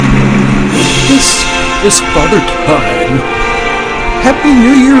It's Father Time. Happy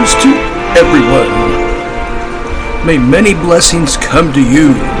New Year's to everyone. May many blessings come to you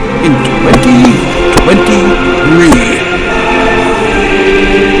in 2023.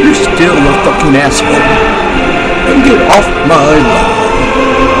 You're still a fucking asshole. And get off my lawn.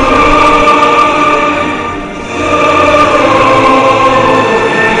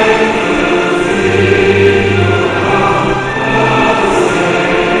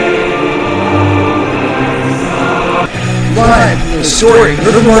 Live from the historic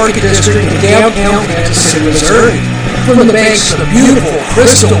River Market District in downtown Kansas City, Missouri, from the banks of the beautiful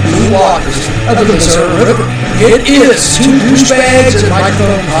crystal blue waters of the Missouri River, it is Two Douchebags and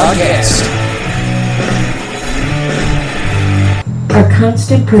Microphone Podcast. Our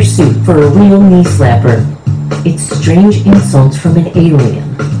constant pursuit for a real knee slapper. It's strange insults from an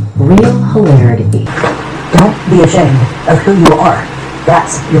alien. Real hilarity. Don't be ashamed of who you are.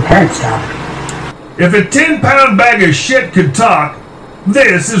 That's your parents' job. If a 10-pound bag of shit could talk,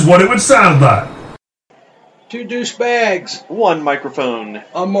 this is what it would sound like. Two douchebags. One microphone.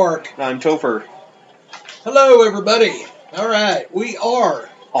 I'm Mark. I'm Topher. Hello, everybody. All right, we are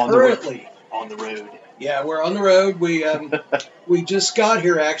currently on the road. Yeah, we're on the road. We just got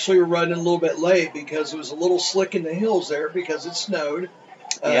here. Actually, we're running a little bit late because it was a little slick in the hills there because it snowed.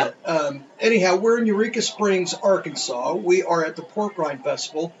 Anyhow, we're in Eureka Springs, Arkansas. We are at the Pork Rind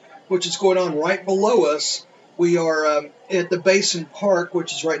Festival, which is going on right below us. We are at the Basin Park,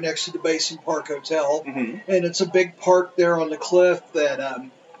 which is right next to the Basin Park Hotel, and it's a big park there on the cliff that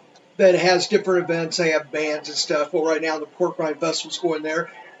has different events. They have bands and stuff. Well, right now the Pork Rind Festival's going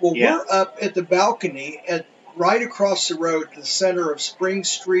there. Well, we're up at the balcony right across the road, the center of Spring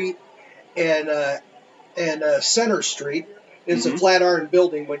Street and Center Street. It's a Flatiron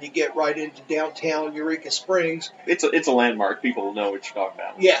building when you get right into downtown Eureka Springs. It's a landmark. People know what you're talking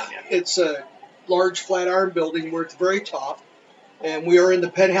about. Yeah, it's a large Flatiron building. We're at the very top, and we are in the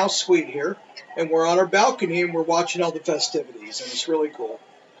penthouse suite here, and we're on our balcony, and we're watching all the festivities, and it's really cool.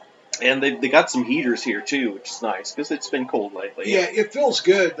 And they got some heaters here, too, which is nice, because it's been cold lately. Yeah, it feels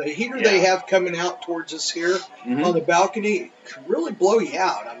good. The heater they have coming out towards us here on the balcony could really blow you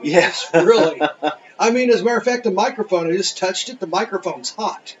out. I mean, it's really... I mean, as a matter of fact, the microphone, I just touched it. The microphone's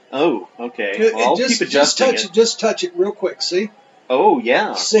hot. Oh, okay. Well, I'll keep adjusting it. Just touch it real quick, see? Oh,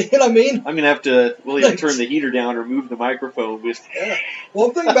 yeah. See what I mean? I'm going to have to really turn the heater down or move the microphone. Yeah.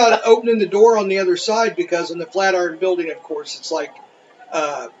 One thing about opening the door on the other side, because in the Flatiron building, of course, it's like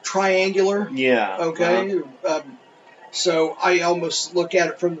triangular. Yeah. Okay? So I almost look at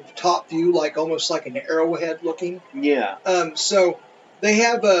it from the top view, almost like an arrowhead looking. Yeah. So... They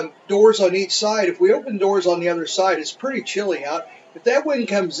have doors on each side. If we open doors on the other side, it's pretty chilly out. If that wind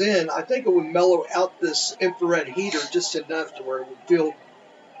comes in, I think it would mellow out this infrared heater just enough to where it would feel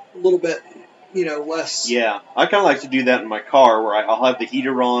a little bit, less. Yeah, I kind of like to do that in my car where I'll have the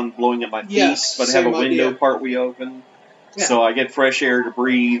heater on, blowing at my feet, but I have a window part we open. Yeah. So I get fresh air to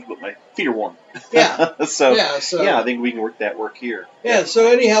breathe, but my feet are warm. Yeah. So I think we can work here. Yeah,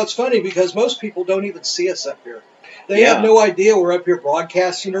 so anyhow, it's funny because most people don't even see us up here. They have no idea we're up here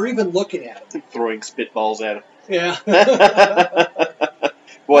broadcasting or even looking at them. Throwing spitballs at them. Yeah.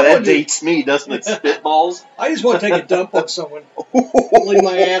 Boy, that dates me, doesn't it? Spitballs? I just want to take a dump on someone. Lean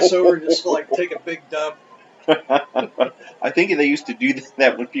my ass over and just take a big dump. I think they used to do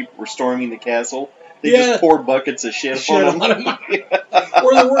that when people were storming the castle. They just poured buckets of shit on them.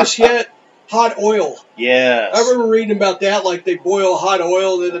 Or the worst yet, hot oil. Yes. I remember reading about that, they boil hot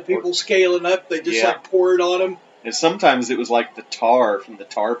oil, then the people scaling up, they just pour it on them. And sometimes it was like the tar from the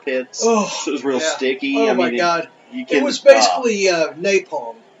tar pits. Oh, so it was real sticky. Oh, my God. It was basically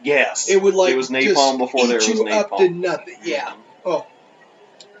napalm. Yes. It would it was napalm before there was napalm. Eat you up to nothing. Yeah. Oh.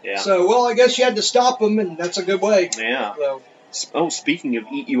 Yeah. So, I guess you had to stop them, and that's a good way. Yeah. So. Speaking of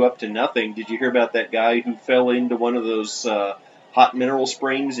eat you up to nothing, did you hear about that guy who fell into one of those hot mineral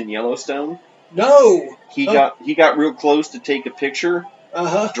springs in Yellowstone? No. He got real close to take a picture,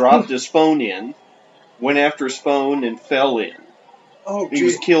 dropped his phone in, went after his phone, and fell in. Oh, He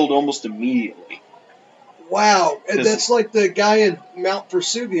was killed almost immediately. Wow. And that's like the guy in Mount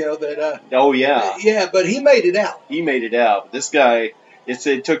Vesuvio that... oh, yeah. Yeah, but he made it out. He made it out. This guy,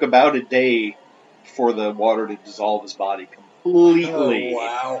 it took about a day for the water to dissolve his body completely. Oh,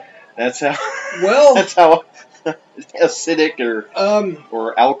 wow. That's how... Well... that's how acidic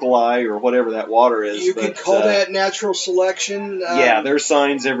or alkali or whatever that water is. You could call that natural selection. Yeah, there's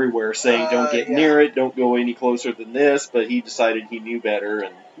signs everywhere saying don't get near it, don't go any closer than this, but he decided he knew better.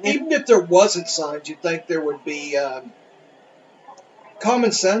 And even if there wasn't signs, you'd think there would be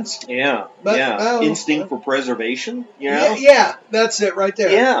common sense. Yeah, but, instinct for preservation. You know? Yeah, that's it right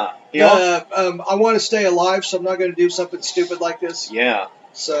there. Yeah. I want to stay alive, so I'm not going to do something stupid like this. Yeah.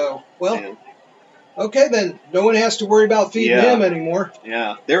 So, okay then. No one has to worry about feeding him anymore.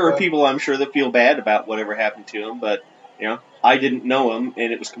 Yeah. There are people, I'm sure, that feel bad about whatever happened to him, but, I didn't know him,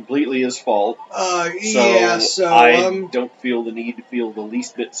 and it was completely his fault. So I don't feel the need to feel the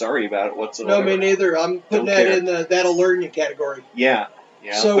least bit sorry about it whatsoever. No, me neither. I'm putting in the that'll learn you category. Yeah.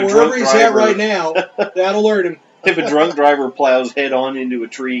 So wherever he's at right now, that'll learn him. If a drunk driver plows head on into a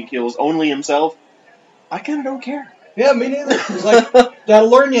tree and kills only himself, I kind of don't care. Yeah, me neither. It's like,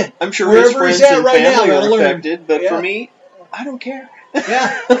 that'll learn you. I'm sure his friends and family are affected, but for me, I don't care.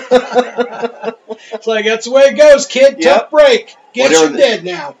 Yeah. It's like, that's the way it goes, kid. Tough break. Get you dead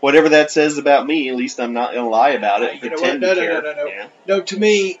now. Whatever that says about me, at least I'm not going to lie about it. You know what? No. Yeah. No, to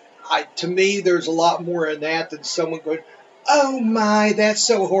me, there's a lot more in that than someone going, oh my, that's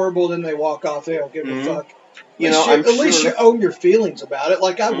so horrible, then they walk off. They don't give a fuck. At least you own your feelings about it,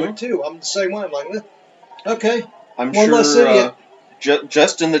 like I would too. I'm the same way. I'm like, okay. I'm one less idiot.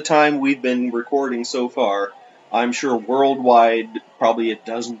 Just in the time we've been recording so far, I'm sure worldwide probably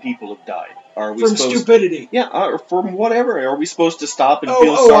 12 people have died. Are we from stupidity? Yeah, or from whatever. Are we supposed to stop and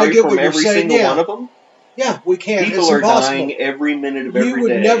feel sorry from every single one of them? Yeah, we can't. People are dying every minute of every day. You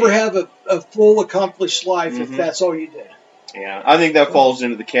would never have a full accomplished life if that's all you did. Yeah, I think that falls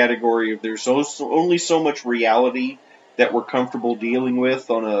into the category of there's only so much reality that we're comfortable dealing with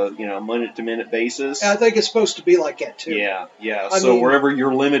on a minute-to-minute basis. I think it's supposed to be like that too. Yeah. So wherever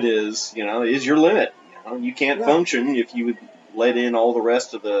your limit is your limit. You can't function if you let in all the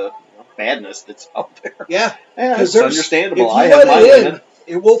rest of the badness that's out there. Yeah, it's understandable. If you let it in,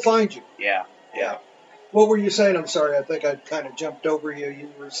 it will find you. Yeah. What were you saying? I'm sorry. I think I kind of jumped over you. You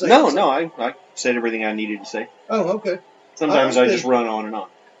were saying No. I said everything I needed to say. Oh, okay. Sometimes I just run on and on.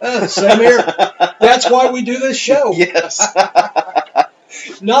 Same here. That's why we do this show. Yes.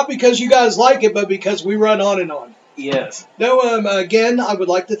 Not because you guys like it, but because we run on and on. Yes. No, again, I would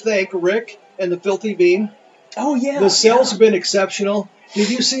like to thank Rick and the Filthy Bean. Oh, yeah. The sales have been exceptional. Did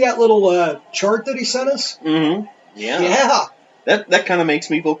you see that little chart that he sent us? Mm-hmm. Yeah. Yeah. That kind of makes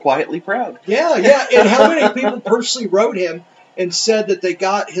me feel quietly proud. Yeah. And how many people personally wrote him and said that they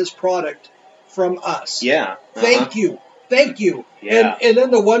got his product from us? Yeah. Thank you. Yeah. And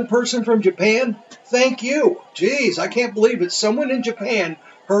then the one person from Japan, thank you. Jeez, I can't believe it. Someone in Japan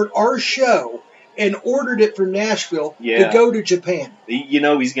heard our show and ordered it from Nashville to go to Japan.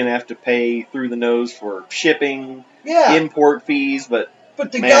 He's going to have to pay through the nose for shipping, import fees, but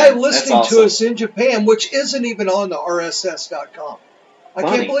the guy listening to us in Japan, which isn't even on the RSS.com. I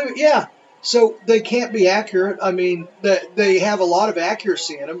can't believe it. Yeah. So they can't be accurate. I mean, they have a lot of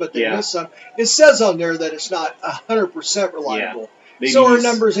accuracy in them, but they miss some. It says on there that it's not 100% reliable. Yeah. So our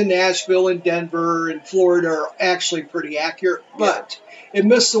numbers in Nashville and Denver and Florida are actually pretty accurate, but it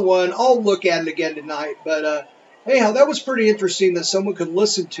missed the one. I'll look at it again tonight. But anyhow, that was pretty interesting that someone could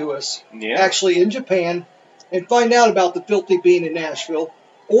listen to us actually in Japan and find out about the Filthy Bean in Nashville,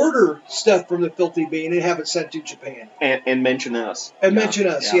 order stuff from the Filthy Bean and have it sent to Japan. And mention us. And mention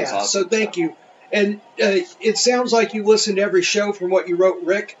us, Awesome. So thank you. And it sounds like you listened to every show from what you wrote,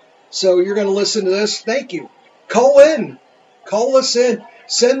 Rick. So you're going to listen to this. Thank you. Call in. Call us in.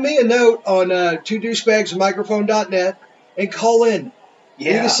 Send me a note on twodouchebagsmicrophone.net and call in.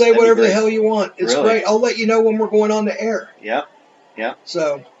 Yeah, you can say whatever the hell you want. It's great. I'll let you know when we're going on the air. Yeah.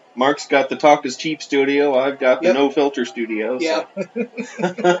 So Mark's got the Talk is Cheap studio. I've got the No Filter studio. So. Yeah.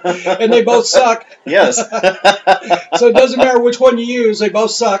 And they both suck. Yes. So it doesn't matter which one you use. They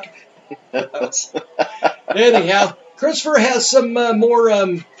both suck. Anyhow, Christopher has some more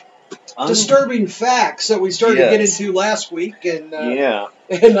disturbing facts that we started to get into last week. And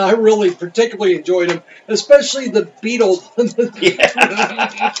and I really particularly enjoyed them, especially the beetle.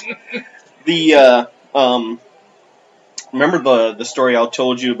 Remember the story I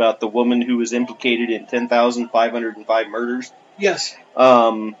told you about the woman who was implicated in 10,505 murders? Yes.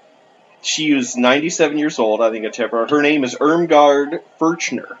 She was 97 years old, I think I checked her. Her name is Irmgard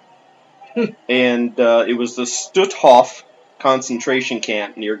Furchner. And it was the Stutthof concentration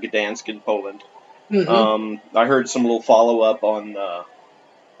camp near Gdansk in Poland. Mm-hmm. I heard some little follow-up on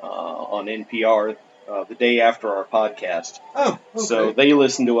NPR the day after our podcast. Oh, okay. So they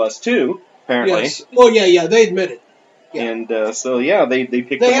listened to us too, apparently. Yes. Well, yeah, they admit it. Yeah. And they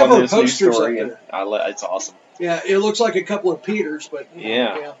picked up on this news story, and it's awesome. Yeah, it looks like a couple of Peters, but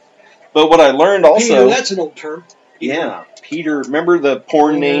yeah. But what I learned also, Peter, that's an old term. Yeah, Peter. Remember the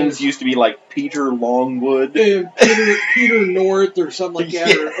porn names used to be like Peter Longwood, Peter North, or something like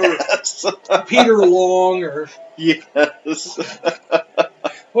that, or Peter Long, or yes.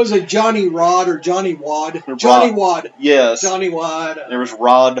 Was it Johnny Rod or Johnny Wad? Johnny Wad. Yes. Johnny Wad. There was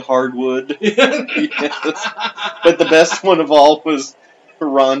Rod Hardwood. Yes. But the best one of all was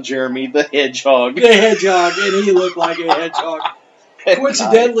Ron Jeremy, the Hedgehog. The Hedgehog, and he looked like a hedgehog.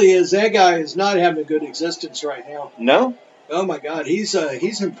 Coincidentally, that guy is not having a good existence right now. No? Oh my God, he's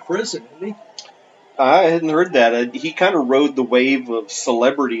in prison, isn't he? I hadn't heard that. He kind of rode the wave of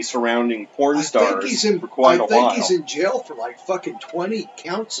celebrity surrounding porn stars for quite a while. I think he's in jail for like fucking 20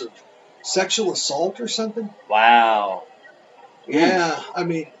 counts of sexual assault or something. Wow. Yeah, I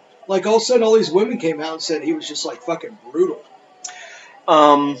mean, like all of a sudden all these women came out and said he was just like fucking brutal.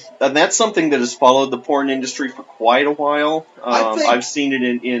 And that's something that has followed the porn industry for quite a while. I've seen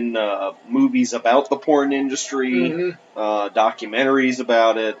it in movies about the porn industry, documentaries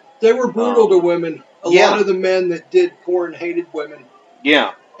about it. They were brutal to women. A lot of the men that did porn hated women.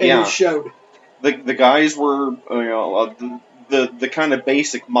 Yeah, and it showed. The guys were, the kind of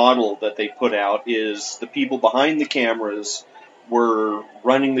basic model that they put out is the people behind the cameras were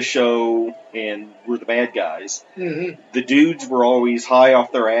running the show and were the bad guys. Mm-hmm. The dudes were always high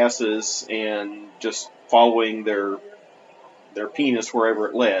off their asses and just following their penis wherever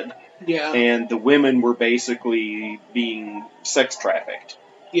it led. Yeah. And the women were basically being sex trafficked.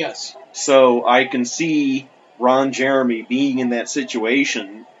 Yes. So I can see Ron Jeremy being in that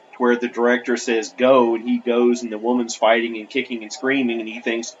situation where the director says go, and he goes, and the woman's fighting and kicking and screaming, and he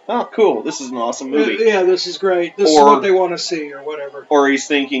thinks, oh, cool, this is an awesome movie. Yeah, this is great. This is what they want to see, or whatever. Or he's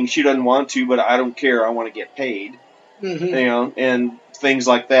thinking, she doesn't want to, but I don't care, I want to get paid. Mm-hmm. And things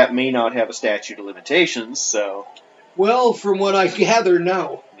like that may not have a statute of limitations, so... Well, from what I gather,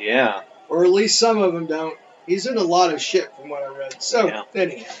 no. Yeah. Or at least some of them don't. He's in a lot of shit from what I read. So,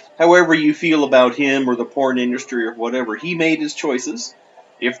 anyhow. However you feel about him or the porn industry or whatever, he made his choices.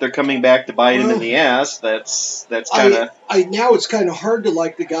 If they're coming back to bite him in the ass, that's kind of... Now it's kind of hard to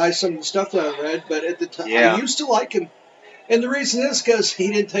like the guy, some of the stuff that I read, but at the time, I used to like him. And the reason is because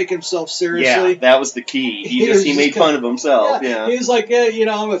he didn't take himself seriously. Yeah, that was the key. He made fun of himself, yeah. He was like,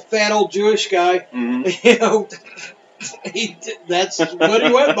 I'm a fat old Jewish guy. Mm-hmm. That's what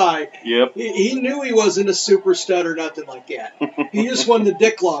he went by. Yep. He knew he wasn't a super stud or nothing like that. He just won the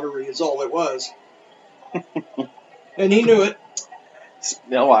dick lottery is all it was. And he knew it.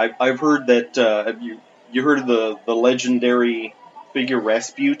 No, I've heard that. Have you heard of the legendary figure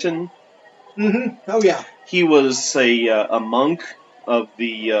Rasputin? Mm-hmm. Oh yeah. He was a monk of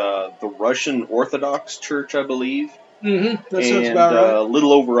the Russian Orthodox Church, I believe. Mm-hmm. That sounds about right. A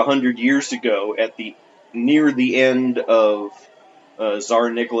little over 100 years ago, near the end of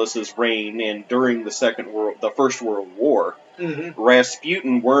Tsar Nicholas's reign and during the First World War,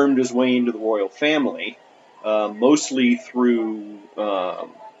 Rasputin wormed his way into the royal family. Mostly through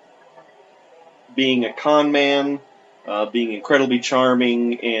being a con man, being incredibly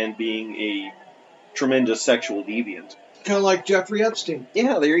charming, and being a tremendous sexual deviant. Kind of like Jeffrey Epstein.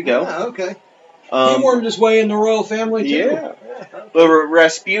 Yeah, there you go. Yeah, okay. He wormed his way in the royal family, too. Yeah. But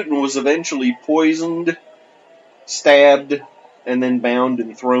Rasputin was eventually poisoned, stabbed, and then bound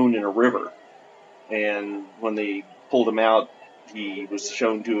and thrown in a river. And when they pulled him out, he was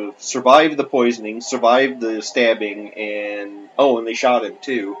shown to have survived the poisoning, survived the stabbing, and they shot him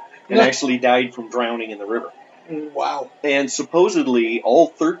too, and actually died from drowning in the river. Wow. And supposedly all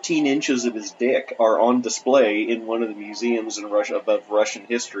 13 inches of his dick are on display in one of the museums in Russia above Russian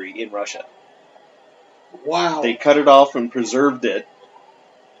history in Russia. Wow. They cut it off and preserved it.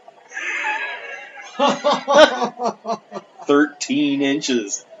 13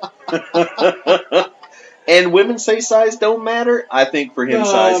 inches. And women say size don't matter. I think for him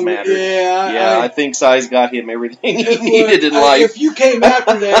size mattered. Yeah, I think size got him everything he needed in life. If you came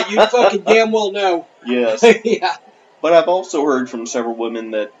after that, you'd fucking damn well know. Yes. Yeah. But I've also heard from several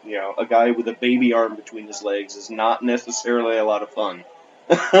women that, a guy with a baby arm between his legs is not necessarily a lot of fun.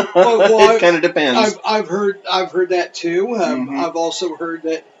 It kind of depends. I've heard that too. I've also heard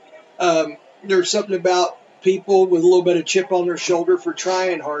that there's something about people with a little bit of chip on their shoulder for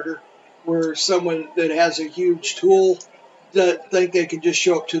trying harder, where someone that has a huge tool that think they can just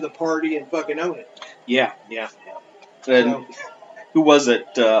show up to the party and fucking own it. Yeah. And who was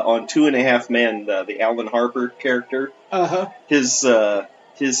it on 2.5 Men? The Alan Harper character. His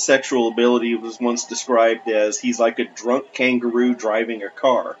sexual ability was once described as he's like a drunk kangaroo driving a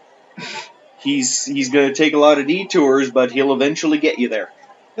car. He's going to take a lot of detours, but he'll eventually get you there.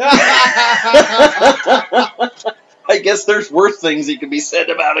 I guess there's worse things that can be said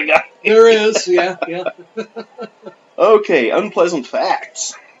about a guy. There is, yeah. Okay, unpleasant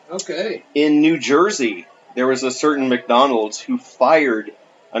facts. Okay. In New Jersey, there was a certain McDonald's who fired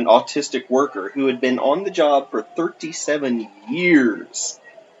an autistic worker who had been on the job for 37 years.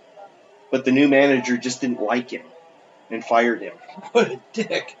 But the new manager just didn't like him and fired him. What a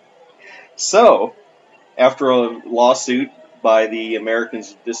dick. So, after a lawsuit by the Americans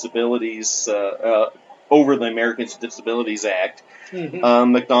with Disabilities, over the Americans with Disabilities Act,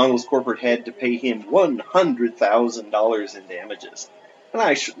 McDonald's corporate had to pay him $100,000 in damages.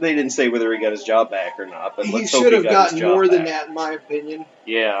 And they didn't say whether he got his job back or not, but he should have gotten more than that, in my opinion.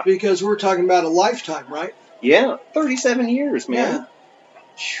 Yeah. Because we're talking about a lifetime, right? Yeah, 37 years, man.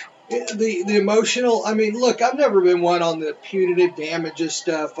 Yeah. The emotional, I mean, look, I've never been one on the punitive damages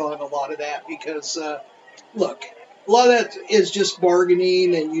stuff on a lot of that because, look, a lot of that is just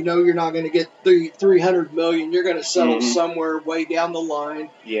bargaining, and you know you're not going to get $300 million. You're going to settle somewhere way down the line.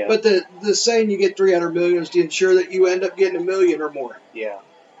 Yeah. But the saying you get $300 million is to ensure that you end up getting $1 million or more. Yeah.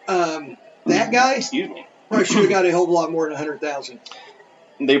 That guy, excuse me, probably should have got a whole lot more than $100,000.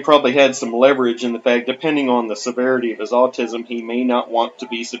 They probably had some leverage in the fact, depending on the severity of his autism, he may not want to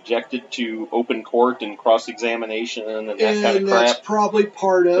be subjected to open court and cross-examination and that kind of crap. That's probably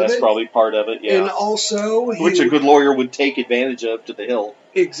part of it. That's probably part of it, yeah. And also... Which a good lawyer would take advantage of to the hilt.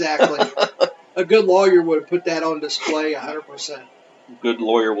 Exactly. A good lawyer would have put that on display 100%. A good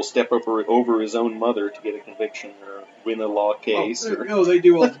lawyer will step over his own mother to get a conviction or win a law case. Oh, they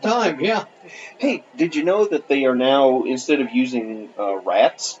do all the time, yeah. Hey, did you know that they are now, instead of using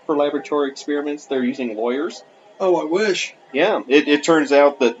rats for laboratory experiments, they're using lawyers? Oh, I wish. Yeah, it turns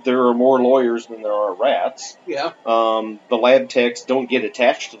out that there are more lawyers than there are rats. Yeah. The lab techs don't get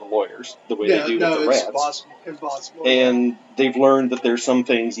attached to the lawyers the way they do with the rats. It's impossible. And they've learned that there's some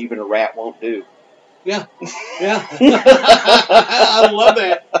things even a rat won't do. Yeah. Yeah. I love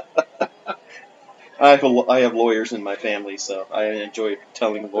that. I have lawyers in my family, so I enjoy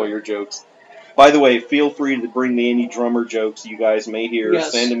telling lawyer jokes. By the way, feel free to bring me any drummer jokes you guys may hear.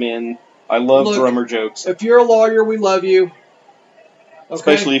 Yes. Send them in. I love drummer jokes. If you're a lawyer, we love you. Okay?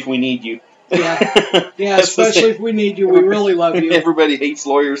 Especially if we need you. Yeah, especially if we need you. We really love you. Everybody hates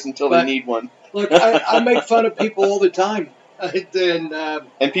lawyers until they need one. Look, I make fun of people all the time.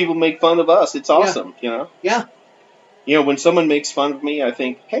 And people make fun of us. It's awesome, you know? Yeah. You know, when someone makes fun of me, I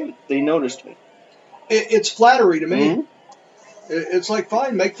think, hey, they noticed me. It's flattery to me. It's like,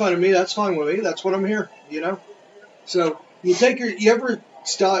 fine, make fun of me. That's fine with me. That's what I'm here, you know? So, you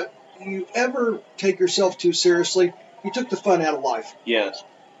ever take yourself too seriously? You took the fun out of life. Yes.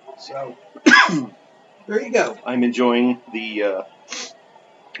 So, there you go. I'm enjoying the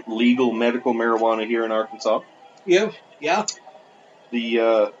legal medical marijuana here in Arkansas. Yeah. Yeah.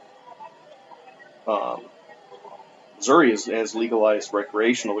 The Missouri has legalized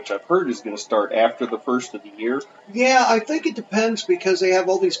recreational, which I've heard is going to start after the first of the year. Yeah, I think it depends because they have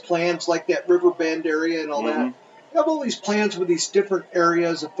all these plans like that River Bend area and all that. They have all these plans with these different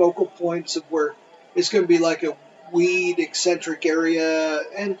areas of focal points of where it's going to be like a weed-eccentric area.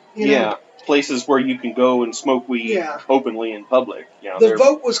 And, you know, places where you can go and smoke weed openly in public. You know, the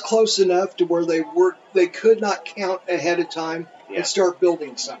vote was close enough to where they could not count ahead of time and start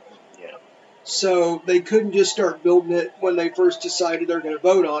building something. Yeah. So they couldn't just start building it when they first decided they're going to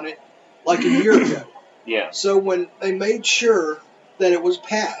vote on it, like a year ago. Yeah. So when they made sure that it was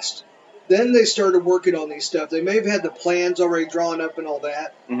passed, then they started working on these stuff. They may have had the plans already drawn up and all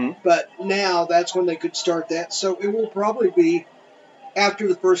that, but now that's when they could start that. So it will probably be after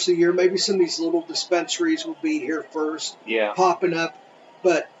the first of the year. Maybe some of these little dispensaries will be here first, popping up.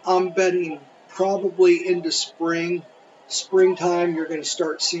 But I'm betting probably into springtime, you're going to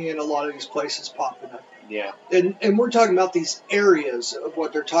start seeing a lot of these places popping up. Yeah. And we're talking about these areas of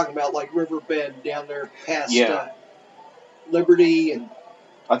what they're talking about, like River Bend down there past Liberty. And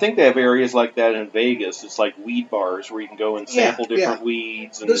I think they have areas like that in Vegas. It's like weed bars where you can go and sample different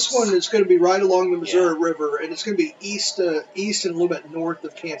weeds. And this one is going to be right along the Missouri River, and it's going to be east and a little bit north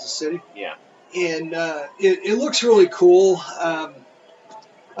of Kansas City. Yeah. And it looks really cool.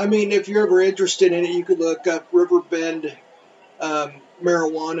 I mean, if you're ever interested in it, you could look up River Bend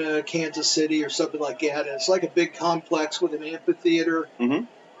marijuana, Kansas City, or something like that. And it's like a big complex with an amphitheater.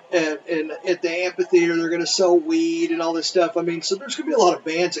 And at the amphitheater, they're going to sell weed and all this stuff. I mean, so there's going to be a lot of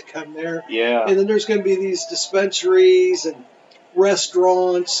bands that come there. Yeah. And then there's going to be these dispensaries and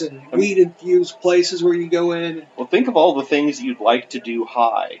restaurants and weed-infused places where you go in. Well, think of all the things you'd like to do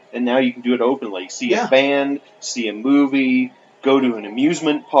high, and now you can do it openly. See a band, see a movie, go to an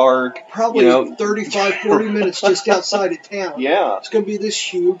amusement park. Probably 35, 40 minutes just outside of town. Yeah. It's going to be this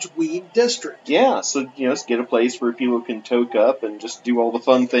huge weed district. Yeah, so, just get a place where people can toke up and just do all the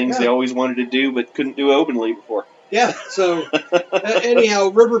fun things they always wanted to do but couldn't do openly before. Yeah, so anyhow,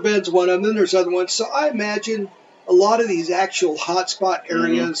 Riverbend's one of them, then there's other ones. So I imagine a lot of these actual hotspot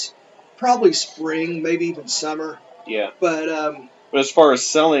areas, probably spring, maybe even summer. Yeah. But as far as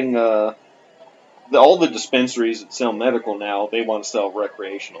selling, all the dispensaries that sell medical now, they want to sell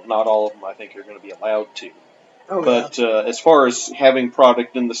recreational. Not all of them, I think, are going to be allowed to. But as far as having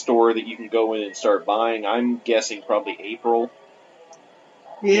product in the store that you can go in and start buying, I'm guessing probably April.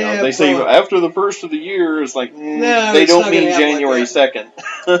 Yeah, they say after the first of the year, it's like, no, they don't mean January 2nd.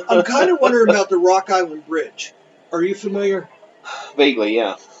 I'm kind of wondering about the Rock Island Bridge. Are you familiar? Vaguely,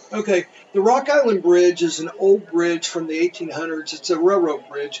 yeah. Okay. The Rock Island Bridge is an old bridge from the 1800s. It's a railroad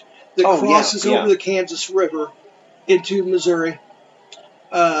bridge that crosses over the Kansas River into Missouri.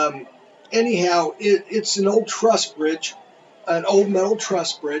 Anyhow, it's an old truss bridge, an old metal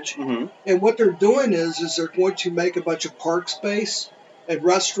truss bridge. Mm-hmm. And what they're doing is they're going to make a bunch of park space and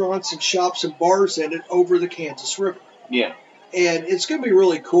restaurants and shops and bars in it over the Kansas River. Yeah. And it's going to be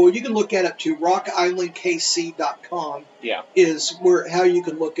really cool. You can look at it to rockislandkc.com. Yeah. Is how you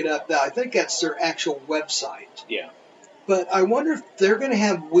can look it up. I think that's their actual website. Yeah. But I wonder if they're going to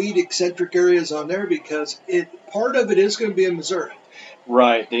have weed-eccentric areas on there because part of it is going to be in Missouri.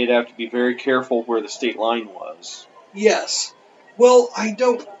 Right. They'd have to be very careful where the state line was. Yes. Well,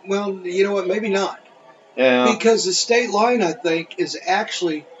 you know what? Maybe not. Yeah. Because the state line, I think, is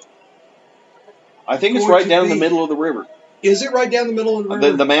actually... I think it's right down the middle of the river. Is it right down the middle of the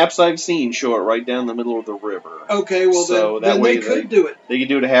river? The maps I've seen show it right down the middle of the river. Okay, well, then they could do it. They could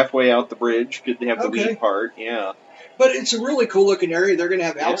do it halfway out the bridge. Could they have the weed part? Yeah. But it's a really cool-looking area. They're going to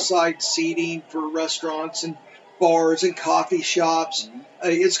have outside seating for restaurants and bars and coffee shops. Mm-hmm.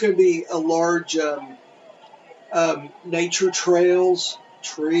 It's going to be a large nature trails,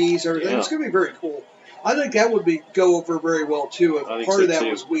 trees, everything. Yeah. It's going to be very cool. I think that would go over very well, too, if part of that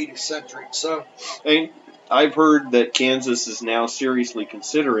was weed-eccentric. So, I've heard that Kansas is now seriously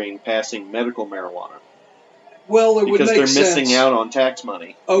considering passing medical marijuana. Well, it would make sense. Because they're missing out on tax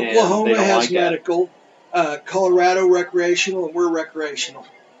money. Oklahoma has medical, Colorado recreational, and we're recreational.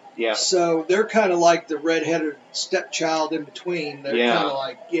 Yeah. So they're kind of like the redheaded stepchild in between. They're kind of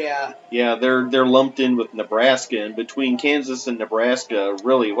like, Yeah, they're lumped in with Nebraska, and between Kansas and Nebraska,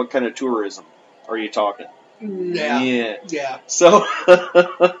 really, what kind of tourism are you talking? Yeah. So,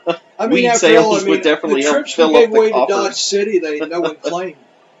 weed sales would definitely help fill up the coffers. The trips we gave away to Dodge City, no one claimed.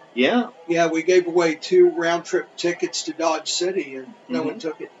 Yeah. Yeah, we gave away 2 round-trip tickets to Dodge City, and no one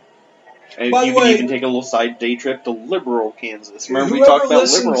took it. And you can even take a little side day trip to Liberal, Kansas. Remember we talked about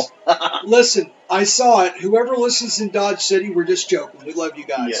Liberal? Listen, I saw it. Whoever listens in Dodge City, we're just joking. We love you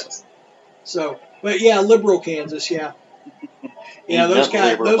guys. Yes. So, but yeah, Liberal, Kansas, yeah. Yeah, those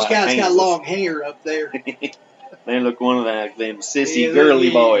guys got long hair up there. They look one of them sissy girly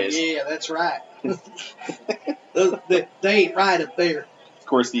boys. Yeah, that's right. They ain't right up there. Of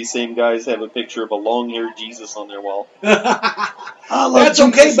course, these same guys have a picture of a long-haired Jesus on their wall. That's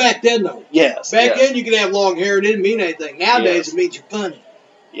okay back then, though. Yes. Back then, you could have long hair. It didn't mean anything. Nowadays, it means you're funny.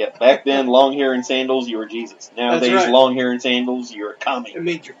 Yeah, back then, long hair and sandals, you were Jesus. Nowadays, long hair and sandals, you're a commie. It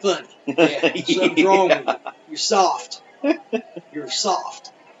means you're funny. Yeah, something's wrong with you. You're soft. You're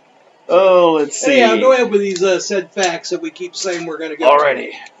soft. Oh, let's see. Anyhow, go ahead with these said facts that we keep saying we're going to go.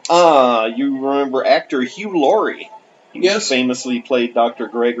 Alrighty. You remember actor Hugh Laurie? He famously played Dr.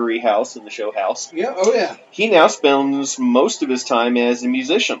 Gregory House in the show House. Yeah, oh yeah. He now spends most of his time as a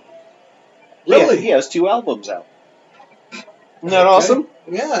musician. Really? He has 2 albums out. Isn't that awesome?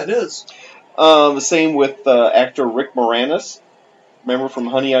 Yeah, it is. The same with actor Rick Moranis. Remember from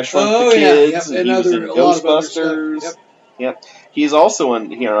Honey, I Shrunk the Kids? Yeah. And he was in Ghostbusters. Yep. He's also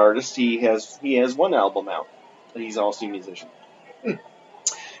an artist. He has 1 album out. He's also a musician.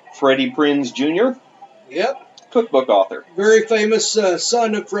 Freddie Prinze Jr. Yep. Cookbook author. Very famous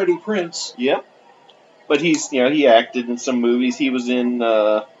son of Freddie Prinze. Yep. But he acted in some movies. He was in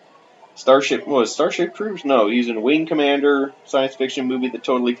Starship Troopers? No, he was in Wing Commander, science fiction movie that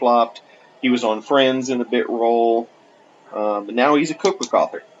totally flopped. He was on Friends in a bit role. But now he's a cookbook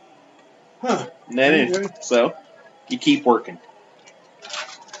author. Huh. And that is. So, you keep working.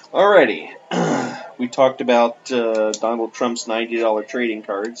 Alrighty. We talked about Donald Trump's $90 trading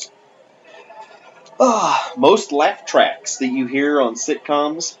cards. Most laugh tracks that you hear on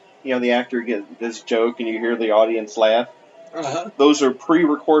sitcoms, the actor gets this joke and you hear the audience laugh. Uh-huh. Those are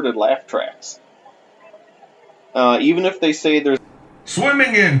pre-recorded laugh tracks. Even if they say there's...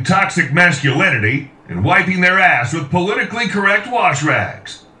 Swimming in toxic masculinity and wiping their ass with politically correct wash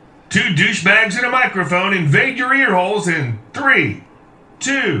rags. Two douchebags and a microphone invade your ear holes in 3,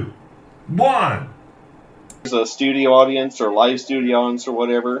 2, 1. There's a studio audience or live studio audience or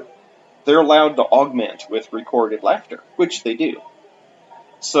whatever. They're allowed to augment with recorded laughter, which they do.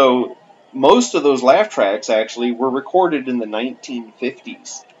 So most of those laugh tracks actually were recorded in the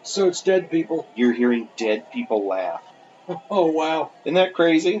 1950s. So it's dead people. You're hearing dead people laugh. Oh, wow. Isn't that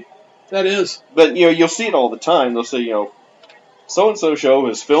crazy? That is. But, you'll see it all the time. They'll say, so-and-so show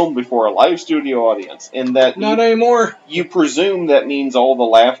is filmed before a live studio audience. And that Not anymore. You presume that means all the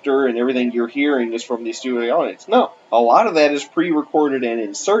laughter and everything you're hearing is from the studio audience. No. A lot of that is pre-recorded and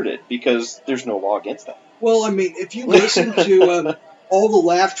inserted because there's no law against that. Well, I mean, if you listen to all the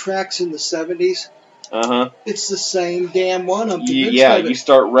laugh tracks in the 70s, it's the same damn one. I'm convinced of it. You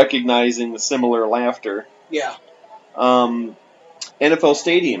start recognizing the similar laughter. Yeah. NFL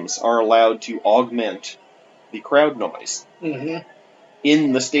stadiums are allowed to augment the crowd noise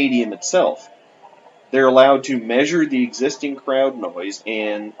in the stadium itself. They're allowed to measure the existing crowd noise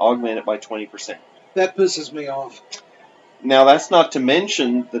and augment it by 20%. That pisses me off. Now, that's not to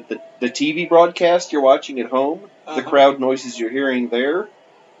mention that the TV broadcast you're watching at home, the crowd noises you're hearing there,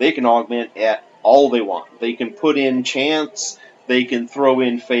 they can augment at all they want. They can put in chants. They can throw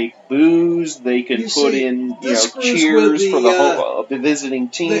in fake boos. They can put in cheers for the visiting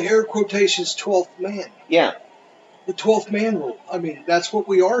team. The air quotations 12th man. Yeah. The 12th man rule. I mean, that's what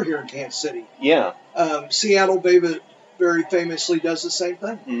we are here in Kansas City. Yeah. Seattle very famously does the same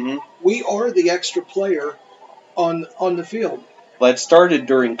thing. Mm-hmm. We are the extra player on the field. That started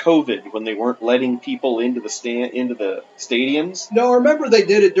during COVID when they weren't letting people into the stadiums. No, I remember they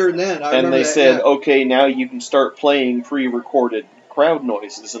did it during that. And they said, okay, now you can start playing pre-recorded crowd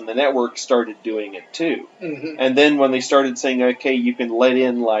noises, and the network started doing it too. Mm-hmm. And then when they started saying, okay, you can let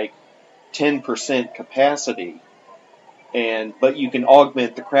in like 10% capacity, but you can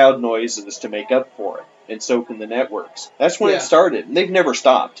augment the crowd noises to make up for it, and so can the networks. That's when it started, and they've never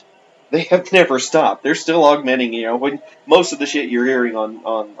stopped. They have never stopped. They're still augmenting, when most of the shit you're hearing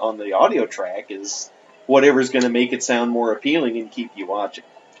on the audio track is whatever's going to make it sound more appealing and keep you watching.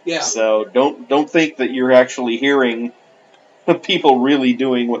 Yeah. So don't think that you're actually hearing people really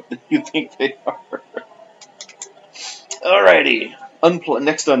doing what you think they are. Alrighty.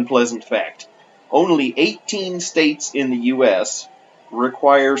 Next unpleasant fact. Only 18 states in the U.S.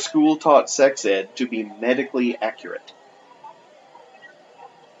 require school-taught sex ed to be medically accurate.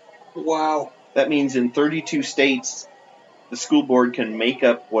 Wow. That means in 32 states, the school board can make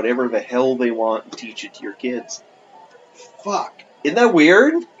up whatever the hell they want and teach it to your kids. Fuck. Isn't that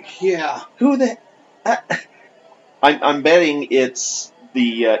weird? Yeah. I'm betting it's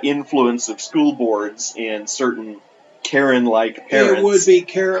the influence of school boards and certain Karen-like parents. It would be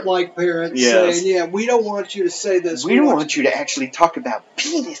Karen-like parents yes. saying, we don't want you to say this. We don't want you to actually talk about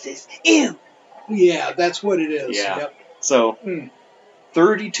penises. Ew. Yeah, that's what it is. Yeah. Yep. So...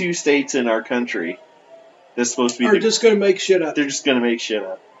 32 states in our country that's supposed to be... just going to make shit up. They're just going to make shit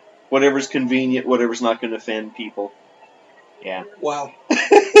up. Whatever's convenient, whatever's not going to offend people. Yeah. Wow.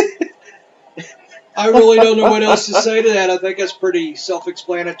 I really don't know what else to say to that. I think that's pretty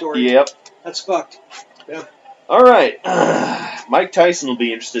self-explanatory. Yep. That's fucked. Yep. All right. Mike Tyson will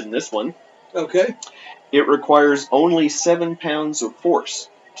be interested in this one. Okay. It requires only 7 pounds of force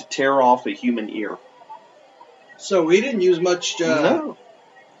to tear off a human ear. So he didn't use much... No.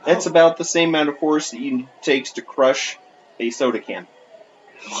 That's about the same amount of force that it takes to crush a soda can.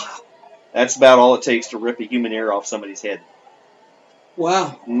 Wow. That's about all it takes to rip a human ear off somebody's head.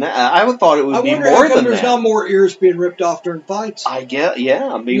 Wow. I would thought it would be more than that. I wonder how come there's not more ears being ripped off during fights. I guess,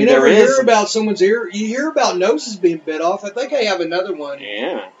 yeah, maybe you there is. You never hear about someone's ear. You hear about noses being bit off. I think I have another one.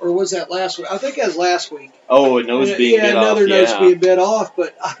 Yeah. Or was that last week? I think that was last week. Oh, a nose being bit off. Another nose being bit off.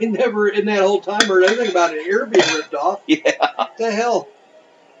 But I never, in that whole time, heard anything about an ear being ripped off. Yeah. What the hell?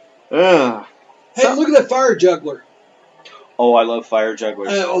 Hey, look at that fire juggler. Oh, I love fire jugglers.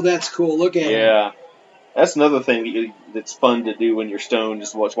 Oh, that's cool. Look at him. Yeah. That's another thing that's fun to do when you're stoned,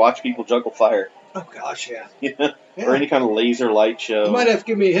 is watch people juggle fire. Oh, gosh, yeah. Yeah. Or any kind of laser light show. You might have to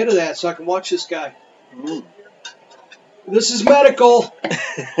give me a hit of that so I can watch this guy. This is medical.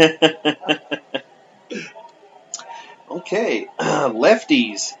 Okay.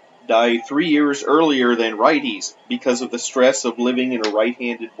 Lefties die 3 years earlier than righties because of the stress of living in a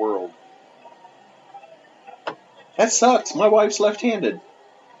right-handed world. That sucks. My wife's left-handed.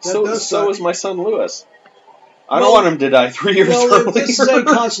 So is my son Lewis. I don't want him to die 3 years earlier. If this ain't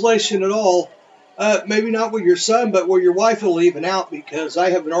consolation at all, maybe not with your son, but with your wife will even out, because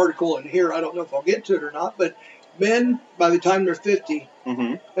I have an article in here. I don't know if I'll get to it or not, but Men, by the time they're 50,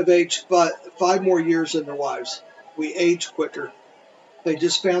 Mm-hmm. have aged 5 more years than their wives. We age quicker. They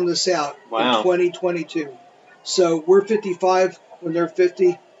just found this out in 2022. So we're 55 when they're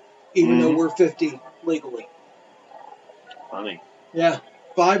 50, even though we're 50 legally. Funny. Yeah,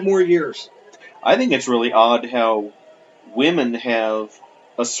 5 more years. I think it's really odd how women have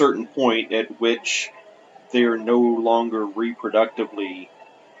a certain point at which they're no longer reproductively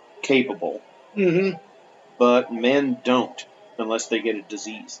capable, Mm-hmm. but men don't unless they get a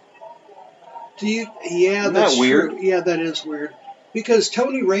disease. Yeah, Isn't that's that weird? True. Yeah, that is weird. Because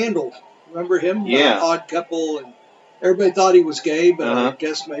Tony Randall, remember him? Yeah. Odd Couple, and everybody thought he was gay, but Uh-huh. I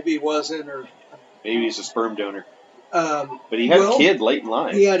guess maybe he wasn't, or Maybe he's a sperm donor. But he had a kid late in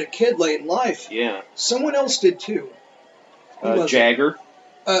life. He had a kid late in life. Yeah. Someone else did too. Jagger.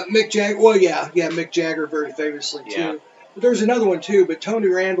 Mick Jagger. Well, yeah, Mick Jagger very famously too. Yeah. But there's another one too. But Tony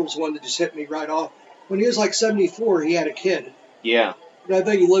Randall's one that just hit me right off. When he was like 74, he had a kid. Yeah. And I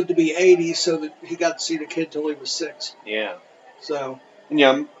think he lived to be 80, so that he got to see the kid till he was 6. Yeah. So.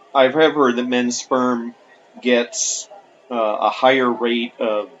 Yeah, I've heard that men's sperm gets a higher rate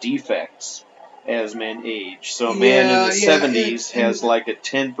of defects as men age. So a man in the 70s has like a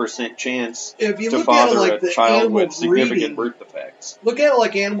 10% chance if you to look at it father like a the child animal with significant breeding, birth defects. Look at it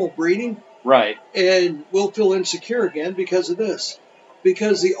like animal breeding. Right. And we'll feel insecure again because of this.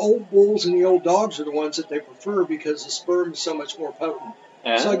 Because the old bulls and the old dogs are the ones that they prefer because the sperm is so much more potent.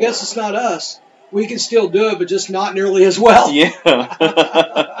 So I guess it's not us. We can still do it, but just not nearly as well. Yeah.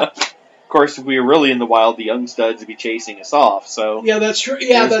 Of course, if we were really in the wild, the young studs would be chasing us off. So yeah, that's true.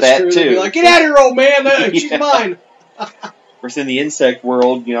 Yeah, that's that true. Too. They'd be like, get out of here, old man. She's mine. Of course, in the insect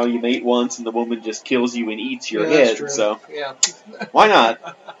world, you mate once and the woman just kills you and eats your head. That's true. So yeah. Why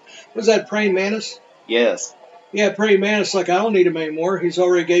not? Was that praying mantis? Yes. Yeah, praying mantis. Like, I don't need him anymore. He's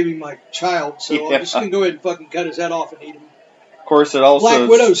already gave me my child, so I'm just gonna go ahead and fucking cut his head off and eat him. Of course, it also Black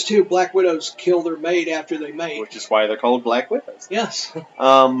widows too. Black widows kill their mate after they mate, which is why they're called black widows. Yes.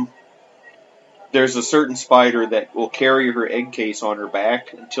 There's a certain spider that will carry her egg case on her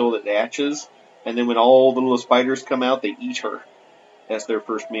back until it hatches, and then when all the little spiders come out, they eat her as their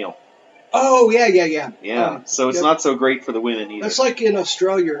first meal. Oh, yeah. Yeah, so it's not so great for the women either. That's like in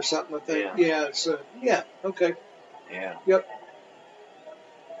Australia or something, I think. Yeah. Yeah, okay. Yeah. Yep.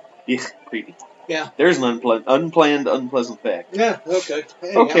 Yeah, creepy. Yeah. There's an unplanned, unpleasant fact. Yeah, okay.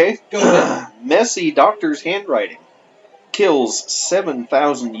 Anyhow, Okay. go ahead. Messy doctor's handwriting kills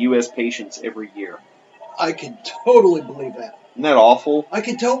 7,000 U.S. patients every year. I can totally believe that. Isn't that awful? I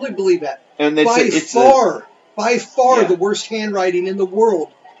can totally believe that. And By far, Yeah. the worst handwriting in the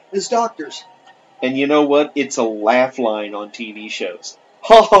world is doctors. And you know what? It's a laugh line on TV shows.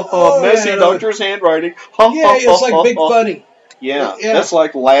 Ha ha ha! Messy doctor's handwriting. Ha ha ha! It's like Big Funny. Yeah, that's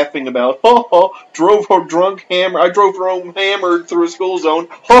like laughing about. Ha ha! I drove home hammered through a school zone.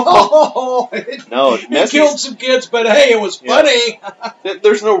 Ha ha! No, He killed some kids, but hey, it was funny.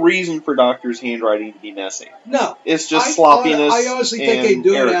 There's no reason for doctors' handwriting to be messy. No, it's just sloppiness. I honestly think they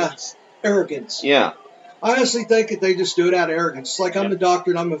do it out of arrogance. Yeah. I honestly think that they just do it out of arrogance. It's like, I'm the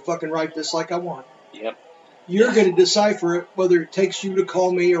doctor and I'm going to fucking write this like I want. Yep. You're going to decipher it, whether it takes you to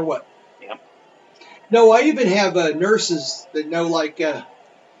call me or what. Yep. No, I even have nurses that know, like,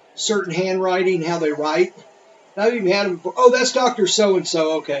 certain handwriting, how they write. I've even had them before. Oh, that's Dr.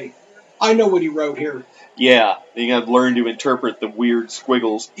 So-and-so. Okay. I know what he wrote here. Yeah. You got to learn to interpret the weird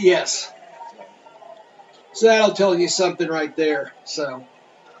squiggles. Yes. So that'll tell you something right there. So...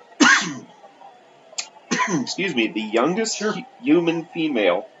 Excuse me, the youngest human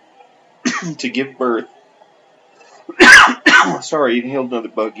female to give birth. Sorry, you inhaled another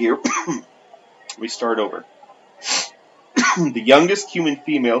bug here. We start over. The youngest human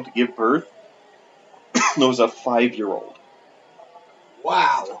female to give birth was a 5-year-old.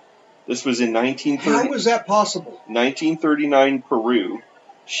 Wow. This was in 1930. How was that possible? 1939 Peru.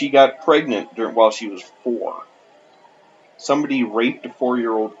 She got pregnant while she was 4. Somebody raped a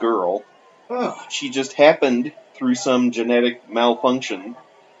 4-year-old girl. Oh. She just happened, through some genetic malfunction,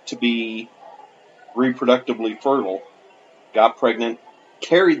 to be reproductively fertile, got pregnant,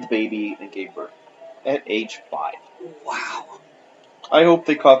 carried the baby, and gave birth at age 5. Wow. I hope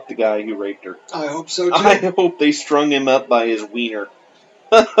they caught the guy who raped her. I hope so, too. I hope they strung him up by his wiener.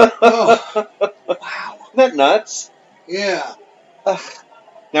 Oh. Wow. Isn't that nuts? Yeah.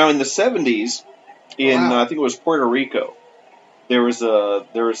 Now, in the 70s, I think it was Puerto Rico, there was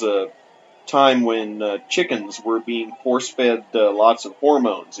a time when chickens were being force-fed lots of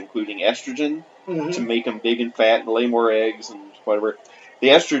hormones, including estrogen, to make them big and fat and lay more eggs and whatever. The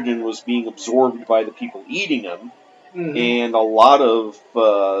estrogen was being absorbed by the people eating them, And a lot of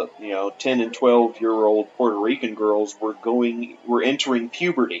 10 and 12-year-old Puerto Rican girls were entering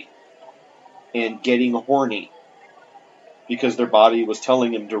puberty and getting horny because their body was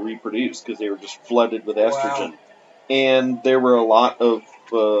telling them to reproduce because they were just flooded with estrogen. Wow. And there were a lot of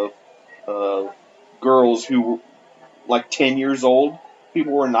girls who were like 10 years old.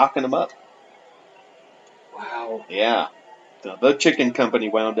 People were knocking them up. Wow. Yeah. The chicken company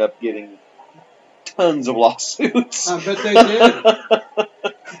wound up getting tons of lawsuits. I bet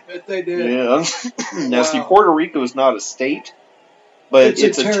they did. Yeah. Now, see, Puerto Rico is not a state, but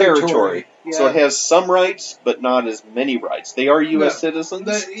it's a territory. Yeah. So it has some rights, but not as many rights. They are U.S. citizens.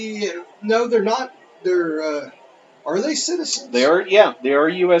 No, they're not. They're, are they citizens? They are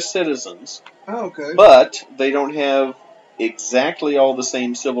U.S. citizens. Oh, okay. But they don't have exactly all the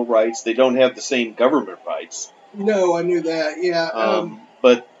same civil rights. They don't have the same government rights. No, I knew that, yeah.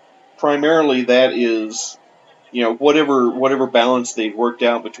 But primarily that is, whatever balance they've worked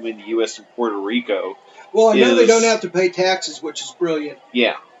out between the U.S. and Puerto Rico. Well, I know they don't have to pay taxes, which is brilliant.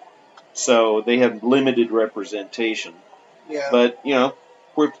 Yeah. So they have limited representation. Yeah. But, if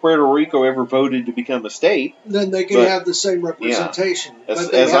Puerto Rico ever voted to become a state, then they could have the same representation. Yeah.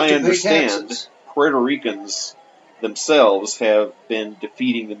 But they as have I to understand, pay taxes. Puerto Ricans themselves have been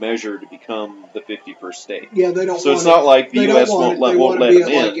defeating the measure to become the 51st state. Yeah, they don't. So it's not like the U.S. won't let them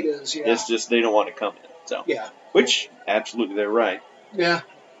in. Like it is, yeah. It's just they don't want to come in. So yeah, which absolutely they're right. Yeah,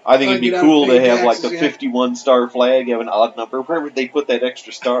 I think it'd be cool to have like the 51-star flag have an odd number. Where would they put that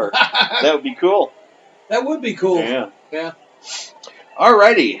extra star? That would be cool. That would be cool. Yeah. Yeah.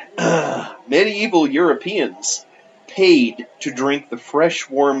 Alrighty, medieval Europeans paid to drink the fresh,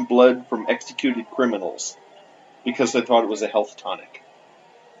 warm blood from executed criminals because they thought it was a health tonic.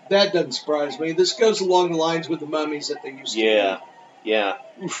 That doesn't surprise me. This goes along the lines with the mummies that they used to do. Yeah.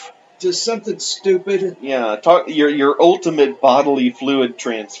 Oof. Just something stupid. Yeah, talk your ultimate bodily fluid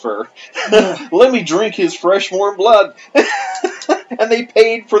transfer. Let me drink his fresh, warm blood. And they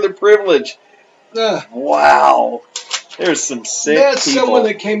paid for the privilege. Wow. There's some sick people. That's someone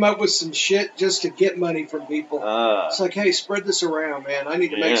that came up with some shit just to get money from people. It's like, hey, spread this around, man. I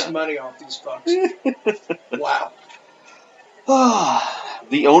need to make some money off these fucks. Wow.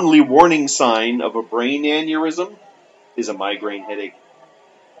 The only warning sign of a brain aneurysm is a migraine headache.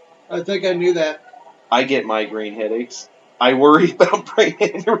 I think I knew that. I get migraine headaches. I worry about brain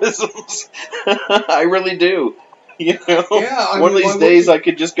aneurysms. I really do. Yeah, one of these days I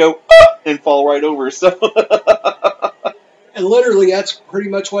could just go and fall right over. So. And literally, that's pretty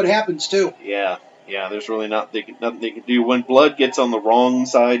much what happens too. Yeah. There's really nothing they can do. When blood gets on the wrong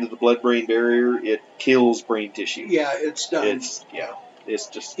side of the blood-brain barrier, it kills brain tissue. Yeah, it's done. It's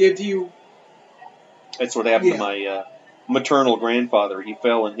just. That's what happened to my maternal grandfather. He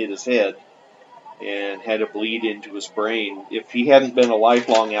fell and hit his head and had a bleed into his brain. If he hadn't been a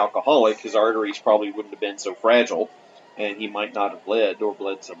lifelong alcoholic, his arteries probably wouldn't have been so fragile, and he might not have bled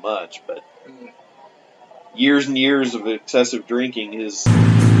so much. But years and years of excessive drinking, his...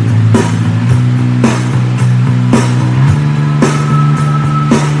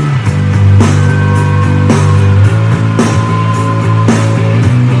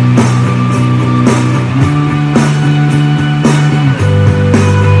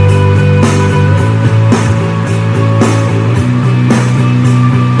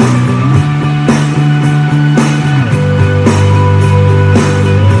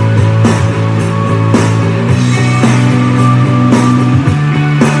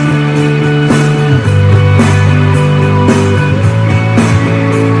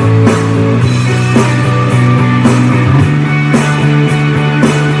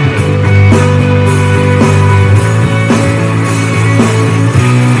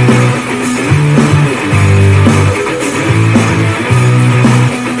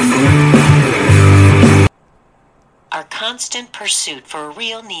 Constant pursuit for a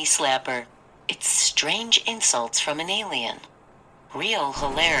real knee slapper. It's strange insults from an alien. Real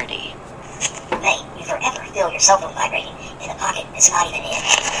hilarity. Hey, you forever feel yourself vibrating in a pocket that's not even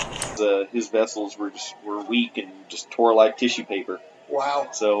in. His vessels were weak and just tore like tissue paper. Wow.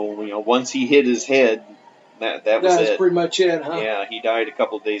 So once he hit his head, that was it. That's pretty much it, huh? Yeah, he died a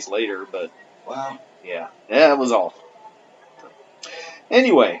couple of days later, but wow. Yeah, that was all.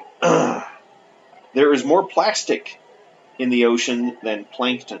 Anyway, there is more plastic in the ocean than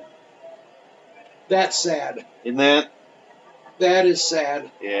plankton. That's sad. Isn't that? That is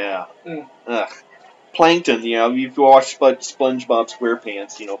sad. Yeah. Ugh. Plankton, you've watched SpongeBob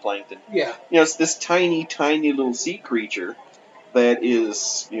SquarePants, plankton. Yeah. It's this tiny, tiny little sea creature that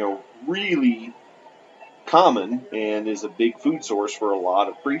is, really common and is a big food source for a lot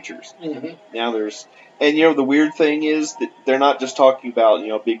of creatures. Mm-hmm. Now and the weird thing is that they're not just talking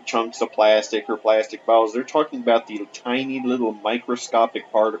about, big chunks of plastic or plastic bottles. They're talking about the tiny little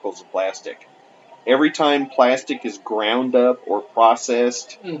microscopic particles of plastic. Every time plastic is ground up or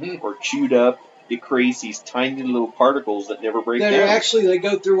processed or chewed up, it creates these tiny little particles that never break down. They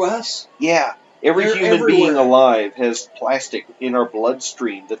go through us? Yeah. They're human being alive has plastic in our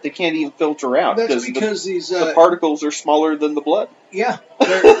bloodstream that they can't even filter out. That's because the particles are smaller than the blood. Yeah.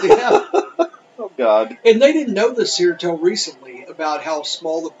 Oh, God. And they didn't know this here till recently about how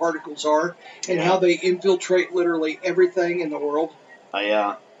small the particles are and how they infiltrate literally everything in the world.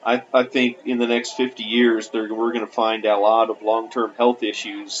 Yeah. I think in the next 50 years, we're going to find a lot of long-term health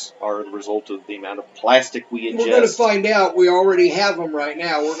issues are the result of the amount of plastic we ingest. We're going to find out. We already have them right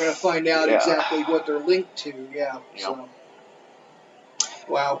now. We're going to find out exactly what they're linked to. Yeah. So.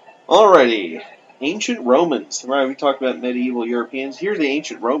 Wow. Alrighty. Ancient Romans. Right, we talked about medieval Europeans. Here are the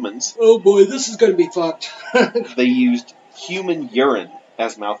ancient Romans. Oh, boy, this is going to be fucked. They used human urine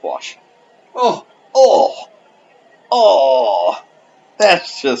as mouthwash. Oh.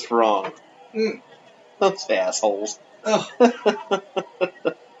 That's just wrong. Those assholes.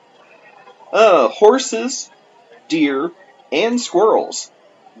 Horses, deer, and squirrels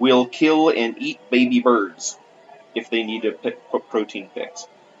will kill and eat baby birds if they need to put protein fix.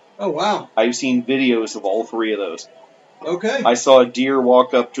 Oh, wow. I've seen videos of all three of those. Okay. I saw a deer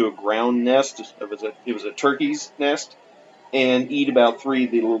walk up to a ground nest. It was a turkey's nest, and eat about 3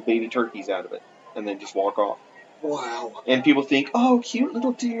 of the little baby turkeys out of it, and then just walk off. Wow. And people think, oh, cute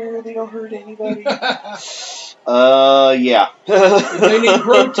little deer, they don't hurt anybody. Yeah. If they need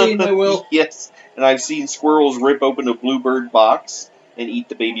protein, they will. Yes. And I've seen squirrels rip open a bluebird box and eat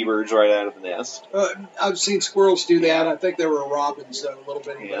the baby birds right out of the nest. I've seen squirrels do that. I think they were robins, though, a little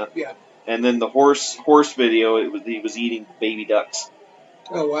bit. Yeah. And then the horse video, he was eating baby ducks.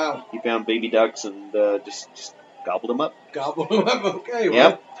 Oh, wow. He found baby ducks and just gobbled them up. Gobbled them up, okay.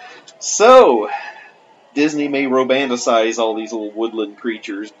 Well. Yep. So, Disney may romanticize all these little woodland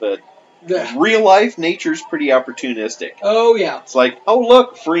creatures, but real life, nature's pretty opportunistic. Oh, yeah. It's like, oh,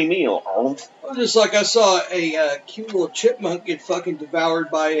 look, free meal. Oh. Well, just like I saw a cute little chipmunk get fucking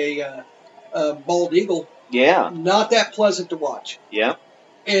devoured by a bald eagle. Yeah. Not that pleasant to watch. Yeah.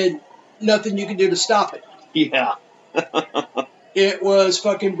 And nothing you can do to stop it. Yeah. It was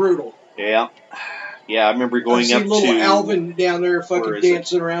fucking brutal. Yeah. Yeah, I remember going up to... little Alvin down there fucking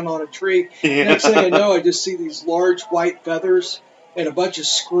dancing around on a tree. Yeah. Next thing I know, I just see these large white feathers and a bunch of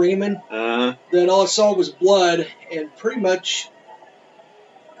screaming. Then all I saw was blood and pretty much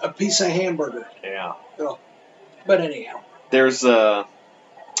a piece of hamburger. Yeah. So, but anyhow. There's a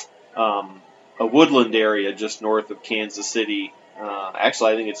woodland area just north of Kansas City.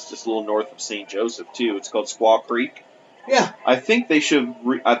 Actually, I think it's just a little north of St. Joseph, too. It's called Squaw Creek. Yeah. I think they should.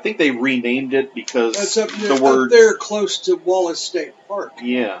 I think they renamed it because the word up there close to Wallace State Park.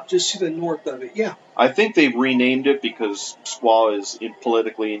 Yeah. Just to the north of it. Yeah. I think they renamed it because squaw is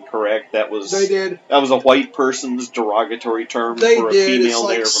politically incorrect. They did. That was a white person's derogatory term for a female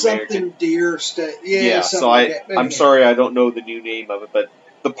Native American. Deer Yeah. So I'm sorry, I don't know the new name of it, but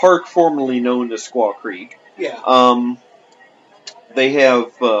the park formerly known as Squaw Creek. Yeah. They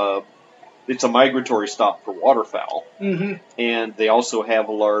have. It's a migratory stop for waterfowl, and they also have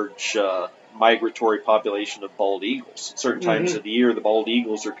a large migratory population of bald eagles. At certain times of the year, the bald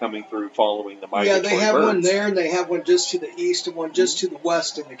eagles are coming through following the migratory birds. Yeah, they have one there, and they have one just to the east and one just to the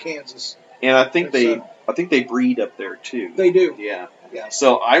west in Kansas. And I think they breed up there too. They do. Yeah. Yeah.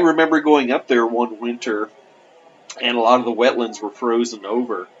 So I remember going up there one winter, and a lot of the wetlands were frozen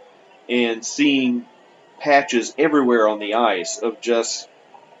over, and seeing patches everywhere on the ice of just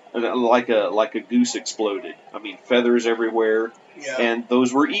like a goose exploded. I mean, feathers everywhere, and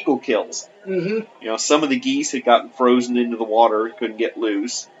those were eagle kills. Some of the geese had gotten frozen into the water, couldn't get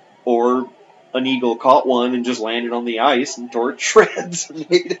loose, or an eagle caught one and just landed on the ice and tore it to shreds and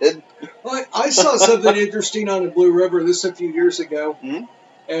ate it. Well, I saw something interesting on the Blue River this a few years ago, and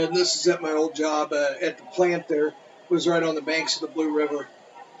this is at my old job at the plant. There it was right on the banks of the Blue River.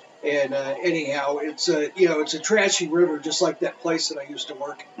 And anyhow, it's a trashy river, just like that place that I used to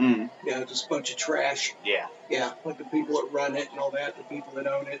work. Just a bunch of trash. Yeah, like the people that run it and all that, the people that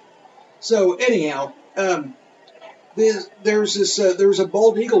own it. So anyhow, there was a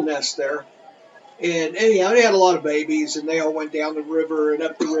bald eagle nest there, and anyhow, they had a lot of babies, and they all went down the river and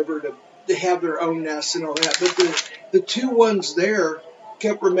up the river to have their own nests and all that. But the two ones there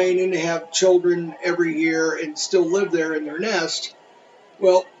kept remaining to have children every year and still live there in their nest.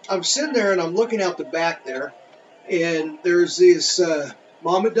 Well, I'm sitting there and I'm looking out the back there, and there's these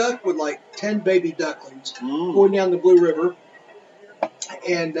mama duck with like 10 baby ducklings going down the Blue River.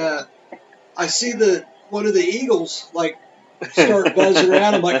 And I see one of the eagles like start buzzing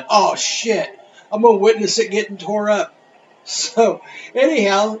around. I'm like, oh shit, I'm gonna witness it getting tore up. So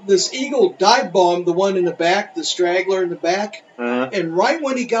anyhow, this eagle dive bombed the one in the back, the straggler in the back, and right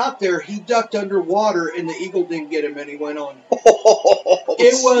when he got there, he ducked underwater, and the eagle didn't get him, and he went on.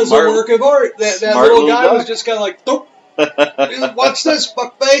 It was a work of art. That little guy was just kind of like, dope. Watch this,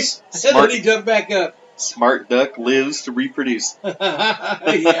 fuckface, and then he jumped back up. Smart duck lives to reproduce.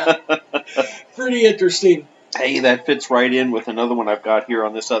 Yeah, pretty interesting. Hey, that fits right in with another one I've got here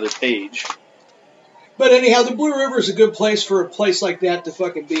on this other page. But anyhow, the Blue River is a good place for a place like that to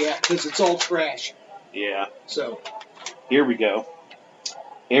fucking be at because it's all trash. Yeah. So. Here we go.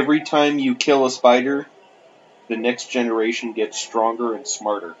 Every time you kill a spider, the next generation gets stronger and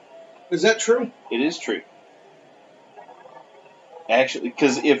smarter. Is that true? It is true. Actually,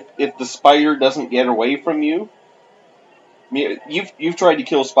 because if the spider doesn't get away from you, I mean, you've tried to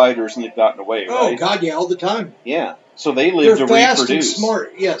kill spiders and they've gotten away, right? Oh God, yeah, all the time. Yeah. So they live to They're fast reproduce. and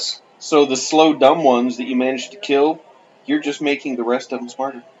smart. Yes. So the slow, dumb ones that you managed to kill, you're just making the rest of them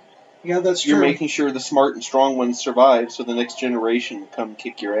smarter. Yeah, that's true. You're making sure the smart and strong ones survive, so the next generation will come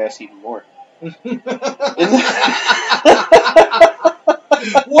kick your ass even more.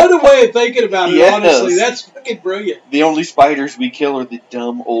 What a way of thinking about it, Yes. honestly. That's fucking brilliant. The only spiders we kill are the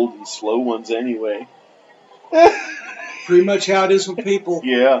dumb, old, and slow ones anyway. Pretty much how it is with people.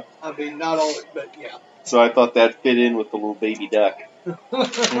 Yeah. I mean, not all, but yeah. So I thought that fit in with the little baby duck.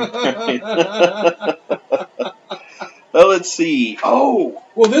 Well, let's see. Oh!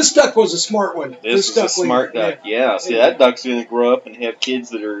 Well, this duck was a smart one. This is a smart duck. Yeah. See, that duck's going to grow up and have kids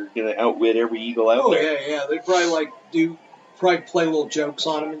that are going to outwit every eagle out there. Yeah. They probably probably play little jokes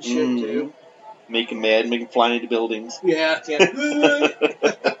on him and shit too. Make him mad, make him fly into buildings. Yeah.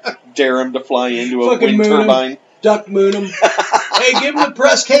 Dare him to fly into a Fucking wind turbine. Duck moon him. Hey, give him the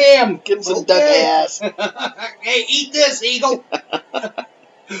pressed ham. Give him some duck ass. Hey, eat this, eagle.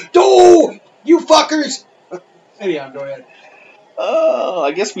 Oh, you fuckers. Anyhow, go ahead.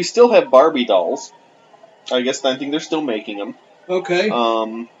 I guess we still have Barbie dolls. I think they're still making them. Okay.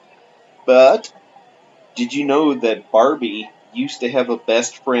 But did you know that Barbie used to have a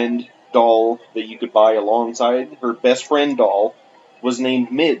best friend doll that you could buy alongside? Her best friend doll was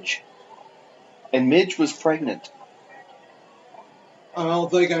named Midge. And Midge was pregnant. I don't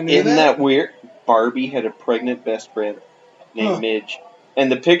think I knew Isn't that weird? Barbie had a pregnant best friend named Midge.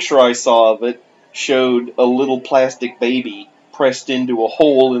 And the picture I saw of it showed a little plastic baby pressed into a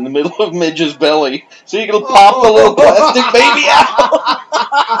hole in the middle of Midge's belly. So you can pop the little plastic baby out.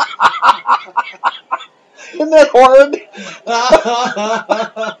 Isn't that horrid?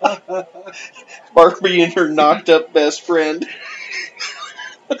 Barbie and her knocked up best friend.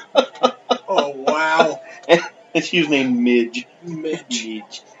 Oh, wow. And she was named Midge.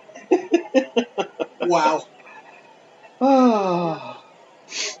 Midge. Wow.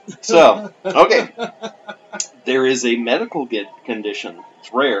 So, okay. There is a medical condition.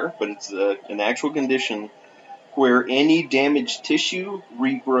 It's rare, but it's an actual condition where any damaged tissue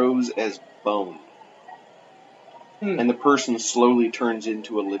regrows as bone. And the person slowly turns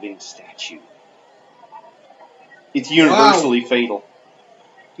into a living statue. It's universally fatal.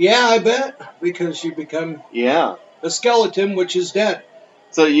 Yeah, I bet. Because you become a skeleton, which is dead.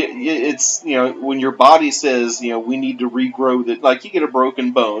 So it's, when your body says, we need to regrow that, like you get a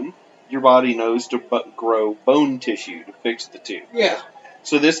broken bone, your body knows to grow bone tissue to fix the tooth. Yeah.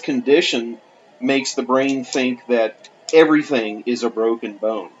 So this condition makes the brain think that everything is a broken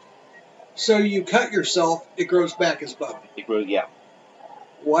bone. So you cut yourself, it grows back as bone. It grows, yeah.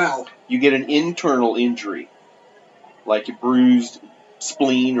 Wow. You get an internal injury, like a bruised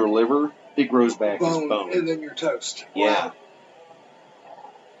spleen or liver, it grows back as bone. And then you're toast. Yeah.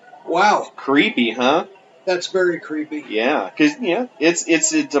 Wow. Creepy, huh? That's very creepy. Yeah, because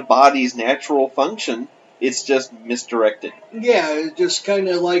it's a body's natural function. It's just misdirected. Yeah, it's just kind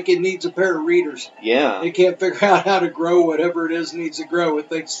of like it needs a pair of readers. Yeah. It can't figure out how to grow whatever it is needs to grow. It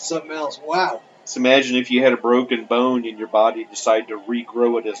thinks it's something else. Wow. So imagine if you had a broken bone and your body decided to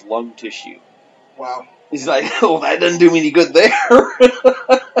regrow it as lung tissue. Wow. He's like, oh, that doesn't do me any good there.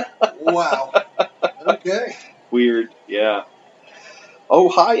 Wow. Okay. Weird, yeah.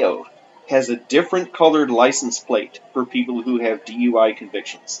 Ohio has a different colored license plate for people who have DUI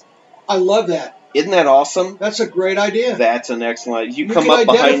convictions. I love that. Isn't that awesome? That's a great idea. That's an excellent... You come can up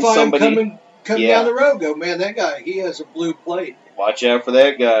behind identify somebody... him coming down the road, go, man, that guy, he has a blue plate. Watch out for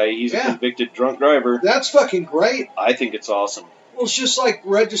that guy. He's a convicted drunk driver. That's fucking great. I think it's awesome. Well, it's just like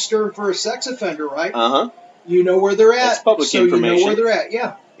registering for a sex offender, right? Uh-huh. You know where they're at. That's public so information. You know where they're at,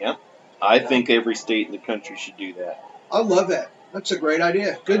 yeah. Yep. I think every state in the country should do that. I love that. That's a great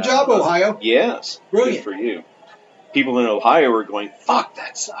idea. Good job, Ohio. Yes. Brilliant. Good for you. People in Ohio are going, fuck,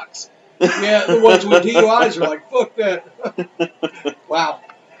 that sucks. Yeah, the ones with DUIs are like, fuck that. Wow.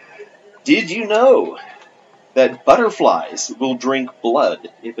 Did you know that butterflies will drink blood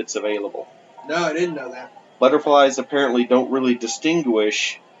if it's available? No, I didn't know that. Butterflies apparently don't really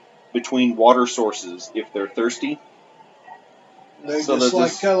distinguish between water sources if they're thirsty. They So just they're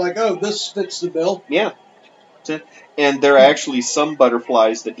like, just- kind of like, oh, this fits the bill. Yeah. And there are actually some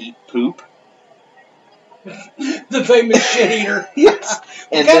butterflies that eat poop. The famous shit eater. Yes. What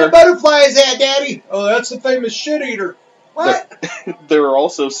And kind of butterfly is that, Daddy? Oh, that's the famous shit eater. What? there are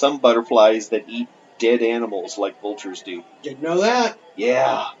also some butterflies that eat dead animals like vultures do. Didn't know that.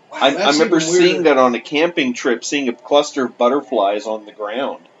 Yeah. Wow, I that's remember even weirder. seeing that on a camping trip, seeing a cluster of butterflies on the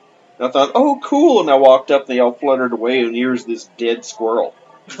ground. And I thought, oh, cool. And I walked up and they all fluttered away, and here's this dead squirrel.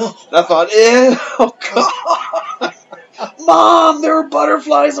 And I thought, ew, God. Mom, there were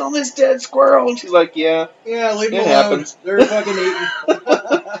butterflies on this dead squirrel. And she's like, yeah. Yeah, leave them It alone. happens. They're fucking eating.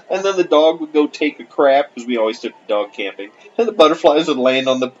 And then the dog would go take a crap, because we always took the dog camping. And the butterflies would land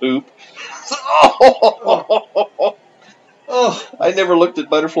on the poop. Oh. Oh, I never looked at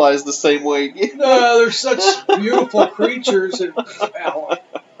butterflies the same way. no, they're such beautiful creatures. And,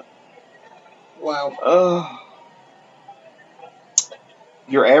 wow. Oh.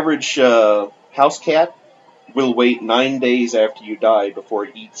 Your average house cat will wait 9 days after you die before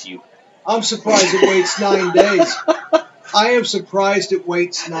it eats you. I'm surprised it waits 9 days. I am surprised it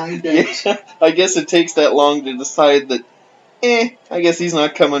waits 9 days. I guess it takes that long to decide that, I guess he's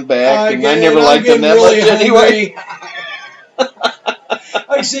not coming back, and I I'm never liked him that getting much anyway.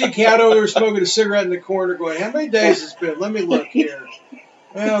 I see a cat over there smoking a cigarette in the corner going, how many days it's been? Let me look here.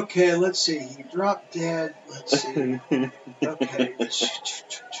 Okay, let's see. He dropped dead. Let's see. Okay.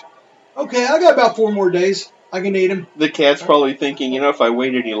 Okay, I got about 4 more days. I can eat him. The cat's probably thinking, if I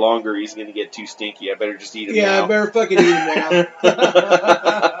wait any longer, he's going to get too stinky. I better just eat him Yeah, now. I better fucking eat him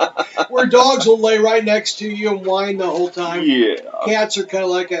now. Where dogs will lay right next to you and whine the whole time. Yeah. Cats are kind of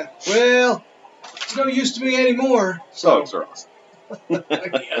like it's no use to me anymore. So, Dogs are awesome.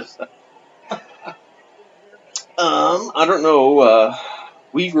 yes. I don't know.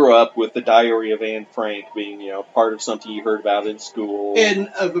 We grew up with the Diary of Anne Frank being, part of something you heard about in school. And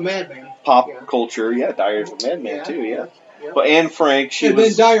of a madman. Pop Yeah. culture. Yeah, Diary of a Madman, Yeah, too, yeah. yeah. But Anne Frank, she And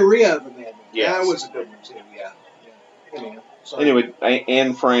was... then Diarrhea of a Madman. Yes. That was a good one, too, yeah. Anyhow, sorry. Anyway,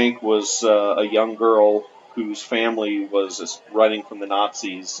 Anne Frank was a young girl whose family was running from the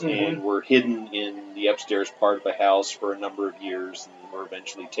Nazis and were hidden in the upstairs part of the house for a number of years and were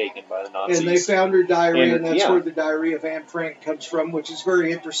eventually taken by the Nazis. And they found her diary, and that's yeah. where the Diary of Anne Frank comes from, which is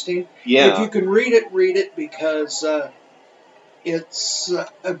very interesting. Yeah. If you can read it because it's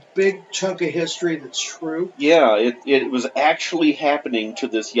a big chunk of history that's true. Yeah, it was actually happening to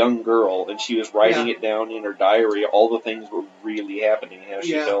this young girl, and she was writing it down in her diary. All the things were really happening, how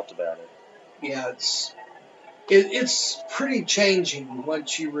she felt about it. Yeah, it's pretty changing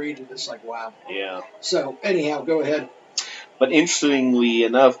once you read it. It's like, wow. Yeah. So, anyhow, go ahead. But interestingly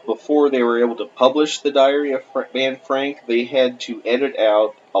enough, before they were able to publish the Diary of Anne Frank, they had to edit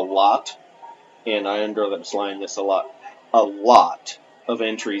out a lot, and I underline this a lot of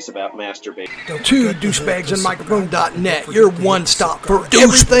entries about masturbation. To douchebagsandmicrophone.net, your one stop for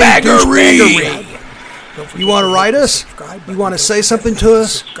everything douchebaggery. You want to write us? You want to say something to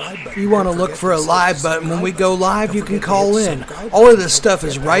us? You want to look for a live button. When we go live, you can call in. All of this stuff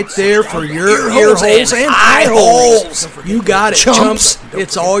is right there for your ear holes and eye holes. You got it, chumps.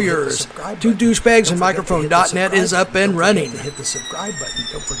 It's all yours. To douchebagsandmicrophone.net is up and running. Hit the subscribe button.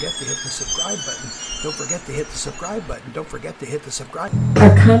 Don't forget to hit the subscribe button. Don't forget to hit the subscribe button. Don't forget to hit the subscribe button.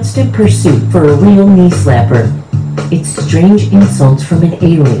 Our constant pursuit for a real knee slapper. It's strange insults from an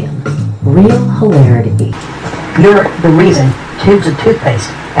alien. Real hilarity. You're the reason tubes of toothpaste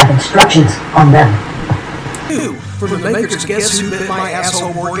have instructions on them. For the makers, guess who bit my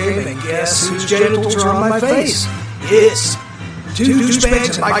asshole board game and guess whose genitals are on my face? It's Two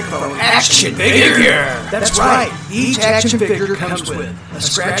Douchebags and Microphone action figure. That's right. Each action figure comes with a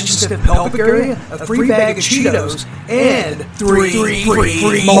scratch and sniff pelvic area, a free bag of Cheetos, and three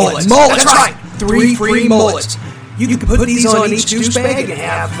free mullets. That's right. 3 free mullets. You can put these on each douchebag and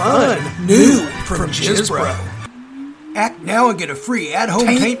have fun. New from Jizzbro. Act now and get a free at-home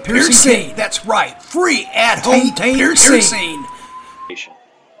taint piercing. That's right. Free at-home taint piercing.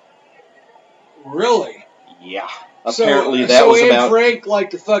 Really? Yeah. Apparently that so was Anne about... Frank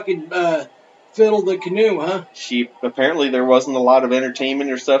liked to fucking Fiddle the canoe, huh? Apparently there wasn't a lot of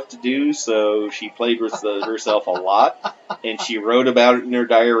entertainment or stuff to do, so she played with herself a lot, and she wrote about it in her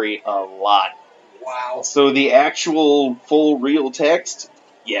diary a lot. Wow. So the actual full real text,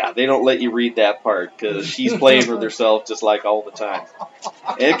 yeah, they don't let you read that part, because she's playing with herself just like all the time.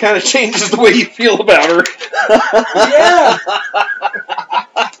 And it kind of changes the way you feel about her. Yeah!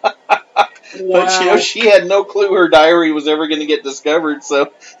 But, she had no clue her diary was ever going to get discovered,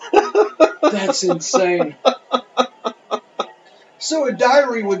 so... That's insane. So a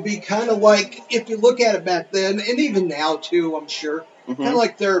diary would be kind of like, if you look at it back then, and even now too, I'm sure, kind of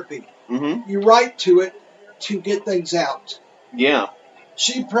like therapy. Mm-hmm. You write to it to get things out. Yeah.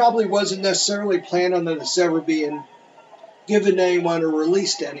 She probably wasn't necessarily planning on this ever being given to anyone or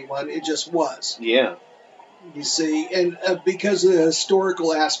released to anyone. It just was. Yeah. You see, and because of the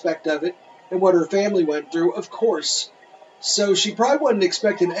historical aspect of it and what her family went through, of course. So she probably wasn't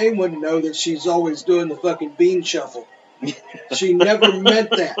expecting anyone to know that she's always doing the fucking bean shuffle. She never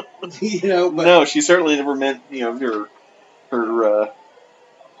meant that, But no, she certainly never meant, her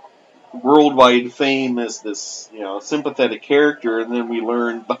worldwide fame as this, sympathetic character, and then we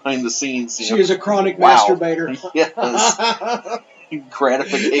learned behind the scenes, she is a chronic wow. masturbator. Yes.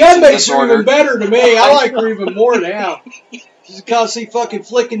 Gratification that makes disorder. her even better to me. I like her even more now. She's constantly fucking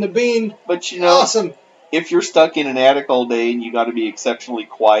flicking the bean. But awesome. If you're stuck in an attic all day and you got to be exceptionally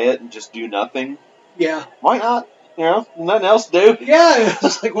quiet and just do nothing, yeah, why not? Nothing else to do. Yeah,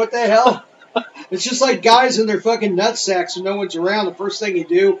 it's like, what the hell? It's just like guys in their fucking nutsacks when no one's around. The first thing you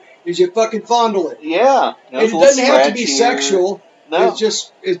do is you fucking fondle it. Yeah. And it doesn't have to be sexual. No.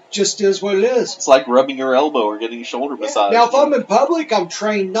 It just is what it is. It's like rubbing your elbow or getting a shoulder massage. Now, if I'm in public, I'm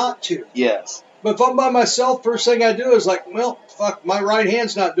trained not to. Yes. But if I'm by myself, first thing I do is like, well, fuck, my right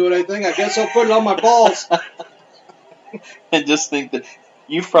hand's not doing anything. I guess I'll put it on my balls. And just think that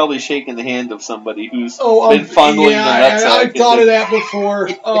you've probably shaken the hand of somebody who's been fondling the nutsack. I've thought of that before.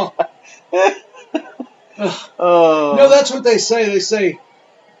 Oh. No, that's what they say. They say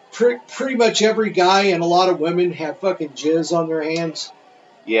pretty much every guy and a lot of women have fucking jizz on their hands.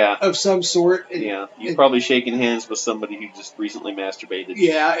 Yeah. Of some sort. Yeah. You've probably shaken hands with somebody who just recently masturbated.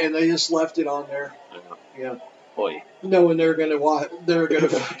 Yeah, and they just left it on there. Yeah. Boy. Knowing they're gonna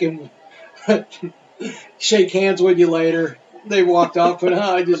fucking shake hands with you later. They walked off and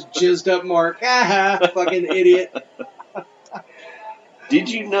I just jizzed up Mark. Fucking idiot. Did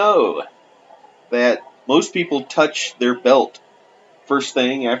you know that most people touch their belt first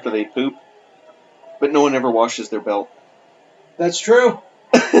thing after they poop, but no one ever washes their belt? That's true.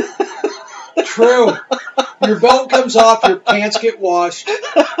 True. Your belt comes off, your pants get washed.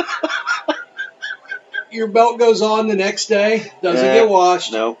 Your belt goes on the next day, doesn't get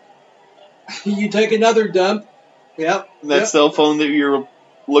washed. No. You take another dump. Yep. That cell phone that you were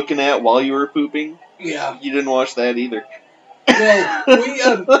looking at while you were pooping? Yeah. You didn't wash that either.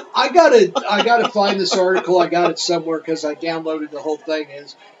 Well, I gotta find this article. I got it somewhere because I downloaded the whole thing.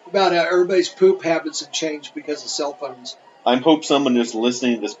 It's about how everybody's poop habits have changed because of cell phones. I hope someone is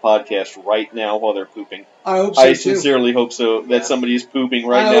listening to this podcast right now while they're pooping. I hope so, I sincerely hope so, that somebody is pooping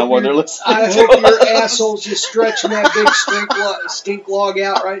right now while they're listening. I hope your asshole's just stretching that big stink log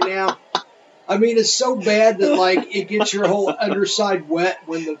out right now. I mean, it's so bad that, like, it gets your whole underside wet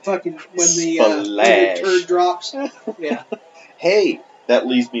when the turd drops. Yeah. Hey, that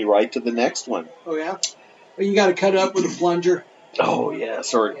leads me right to the next one. Oh, yeah? Well, you got to cut it up with a plunger. Oh,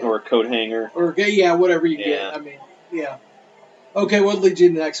 yes, or a coat hanger. Or, whatever you get. I mean, yeah. Okay, what leads you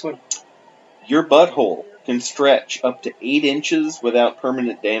to the next one? Your butthole can stretch up to 8 inches without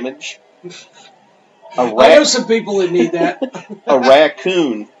permanent damage. I know some people that need that. A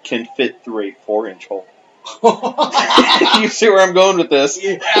raccoon can fit through a 4-inch hole. You see where I'm going with this?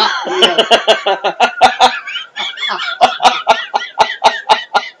 Yeah.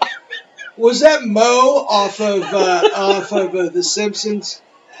 Was that Moe off of The Simpsons?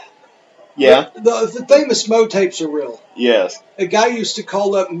 Yeah. The famous Moe tapes are real. Yes. A guy used to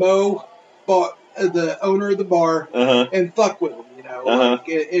call up Moe, the owner of the bar, and fuck with him,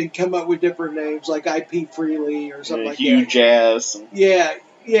 and come up with different names like IP Freely or something like that. Huge ass. Yeah,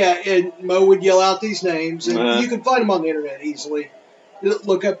 and Moe would yell out these names, and you can find them on the internet easily.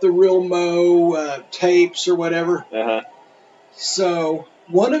 Look up the real Moe tapes or whatever. So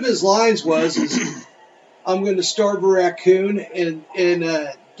one of his lines was, "I'm going to starve a raccoon and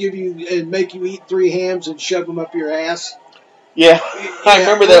give you and make you eat 3 hams and shove them up your ass." Yeah, I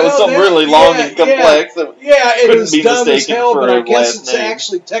remember that was something really long and complex. Yeah, it was dumb as hell, but I guess it's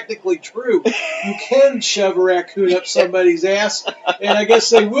actually technically true. You can shove a raccoon up somebody's ass, and I guess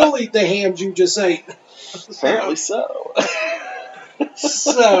they will eat the hams you just ate. Apparently so.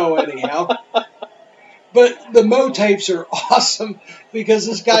 So anyhow, but the Mo tapes are awesome because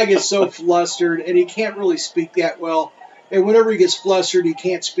this guy gets so flustered and he can't really speak that well. And whenever he gets flustered, he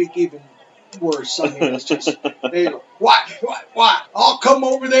can't speak even worse. I mean, it's just, what? I'll come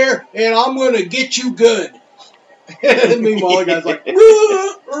over there and I'm going to get you good. And meanwhile, the guy's like,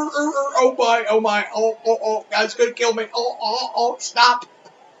 oh my, guy's going to kill me. Oh, stop.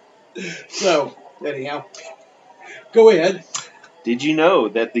 So, anyhow, go ahead. Did you know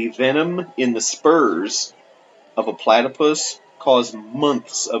that the venom in the spurs of a platypus cause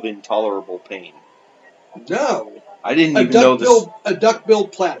months of intolerable pain? No. I didn't even know this. A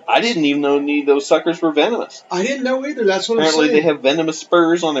duck-billed platypus. I didn't even know any of those suckers were venomous. I didn't know either. That's what Apparently I'm saying. they have venomous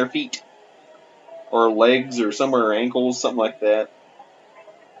spurs on their feet. Or legs or somewhere, or ankles, something like that.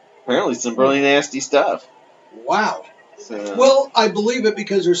 Apparently some really nasty stuff. Wow. So, Well, I believe it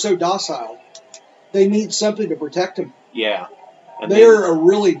because they're so docile. They need something to protect them. yeah. And They're a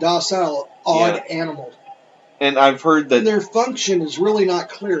really docile, odd animal. And I've heard that... And their function is really not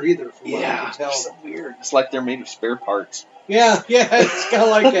clear either, from what I Yeah, can tell. it's so weird. It's like they're made of spare parts. Yeah, it's kind of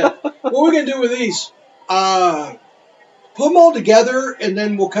like what are we going to do with these? Put them all together, and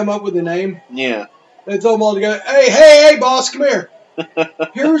then we'll come up with a name. Yeah. They throw them all together. Hey, boss, come here.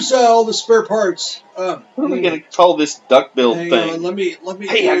 Here's all the spare parts. What are we going to call this duck-billed hang thing? on, let me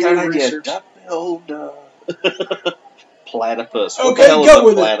Hey, do I a got an little idea. research. Duck-billed platypus. What Okay, the hell go is a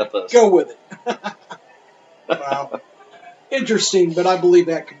with platypus? it. Go with it. Wow. Interesting, but I believe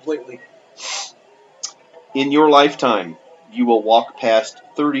that completely. In your lifetime, you will walk past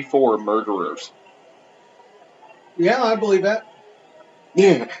 34 murderers. Yeah, I believe that.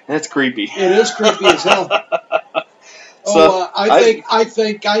 Yeah, that's creepy. It is creepy as hell. So, I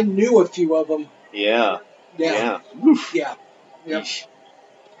think I knew a few of them. Yeah. Yeah. Oof. Yeah. Yep.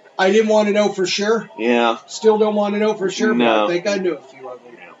 I didn't want to know for sure. Yeah. Still don't want to know for sure, No. but I think I knew a few of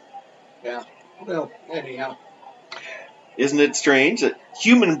them. Yeah. Well, anyhow. Isn't it strange that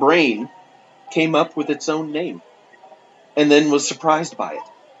human brain came up with its own name and then was surprised by it?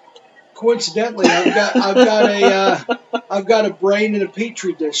 Coincidentally, I've got a brain in a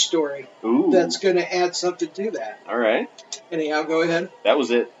petri dish story. Ooh. That's going to add something to that. All right. Anyhow, go ahead. That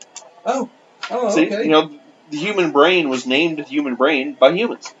was it. Oh, See, okay. The human brain was named human brain by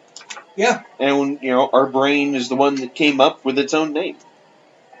humans. Yeah. And our brain is the one that came up with its own name.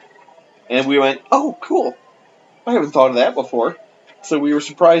 And we went, oh, cool. I haven't thought of that before. So we were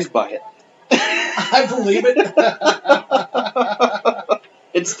surprised by it. I believe it.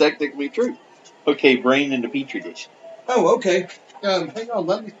 It's technically true. Okay, brain in a petri dish. Oh, okay. Hang on,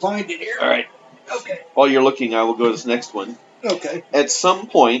 let me find it here. All right. Okay. While you're looking, I will go to this next one. Okay. At some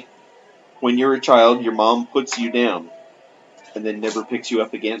point, when you're a child, your mom puts you down and then never picks you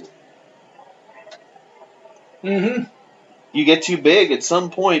up again. Mm-hmm. You get too big at some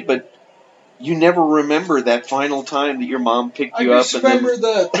point, but you never remember that final time that your mom picked you up. I just remember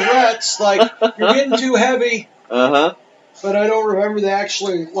the threats, like, you're getting too heavy. Uh-huh. But I don't remember the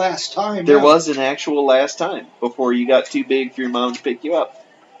actually last time. There no. was an actual last time before you got too big for your mom to pick you up.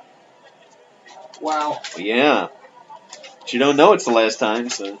 Wow. Yeah. But you don't know it's the last time,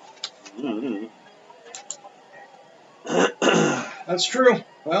 so... Mm-hmm. That's true.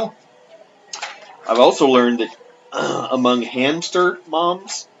 Well, I've also learned that among hamster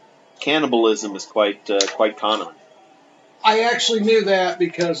moms, cannibalism is quite common. I actually knew that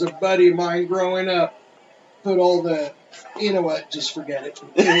because a buddy of mine growing up put all the... You know what? Just forget it.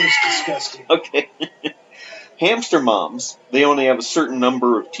 It was disgusting. Okay. Hamster moms, they only have a certain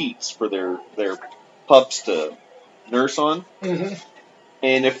number of teats for their pups to nurse on. Mm-hmm.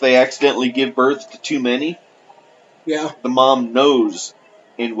 And if they accidentally give birth to too many, Yeah. the mom knows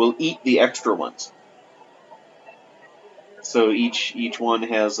and will eat the extra ones. So each one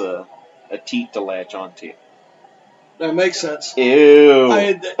has a teat to latch onto. That makes sense. Ew.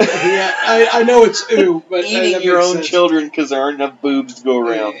 I know it's ew, but Eating that your makes own sense. children because there aren't enough boobs to go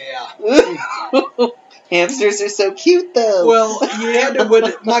around. Yeah. Hamsters are so cute, though. Well, you had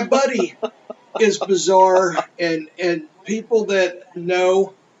to. My buddy is bizarre, and people that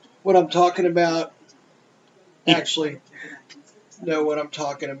know what I'm talking about actually know what I'm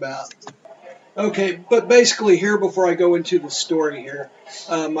talking about. Okay, but basically here, before I go into the story here,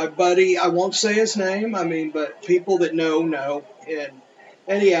 my buddy, I won't say his name, but people that know, and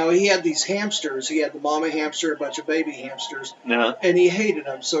anyhow, he had these hamsters. He had the mama hamster, a bunch of baby hamsters, and he hated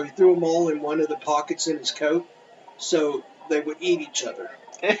them, so he threw them all in one of the pockets in his coat, so they would eat each other.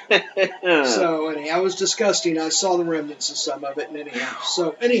 So, anyhow, it was disgusting. I saw the remnants of some of it, and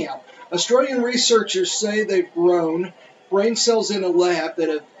anyhow, Australian researchers say they've grown brain cells in a lab that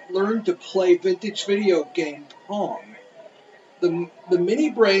have learned to play vintage video game Pong. the mini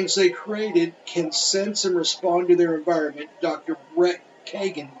brains they created can sense and respond to their environment. Dr. Brett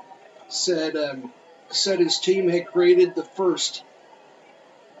Kagan said his team had created the first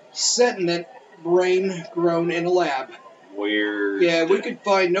sentient brain grown in a lab. Weird. Yeah, we could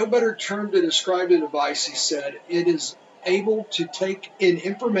find no better term to describe the device, he said. It is able to take in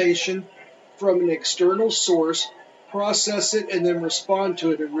information from an external source, process it, and then respond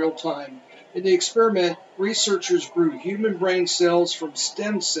to it in real time. In the experiment, researchers grew human brain cells from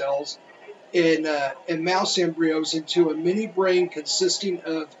stem cells in mouse embryos into a mini brain consisting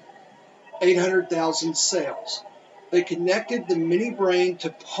of 800,000 cells. They connected the mini brain to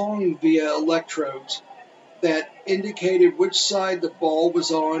Pong via electrodes that indicated which side the ball was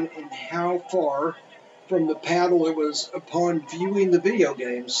on and how far from the paddle it was upon viewing the video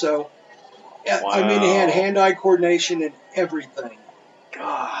game. So, I mean, it had hand-eye coordination and everything.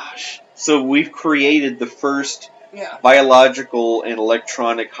 Gosh. So we've created the first Yeah. biological and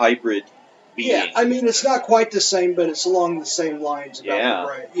electronic hybrid being. Yeah, I mean, it's not quite the same, but it's along the same lines about Yeah. the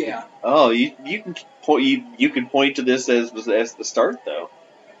brain. Yeah. Oh, you can point to this as the start, though.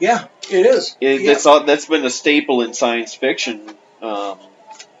 Yeah, it is. Yeah. That's been a staple in science fiction,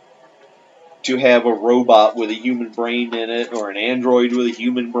 to have a robot with a human brain in it, or an android with a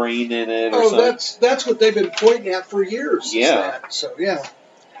human brain in it, or something. That's what they've been pointing at for years. is Yeah. that.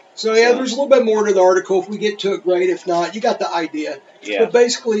 So there's a little bit more to the article. If we get to it, great. If not, you got the idea. Yeah. But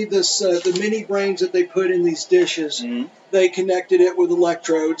basically, the mini brains that they put in these dishes, they connected it with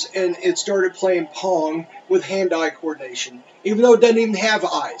electrodes, and it started playing Pong with hand-eye coordination, even though it doesn't even have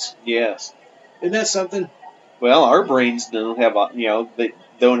eyes. Yes. Isn't that something? Well, our brains don't have, they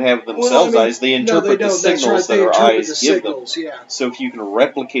don't have themselves eyes. They interpret the signals that our eyes give them. Yeah. So if you can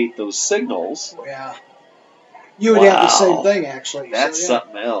replicate those signals, Yeah. You would have the same thing, actually. that's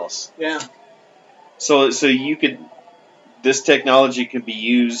something else. Yeah. So you could, this technology can be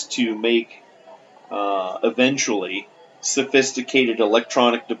used to make, eventually, sophisticated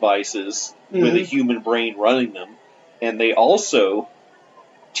electronic devices with a human brain running them, and they also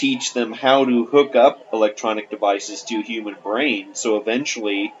teach them how to hook up electronic devices to a human brain, so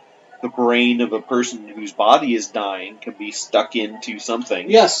eventually the brain of a person whose body is dying can be stuck into something.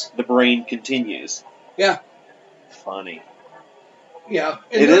 Yes. The brain continues. Yeah. Funny. Yeah.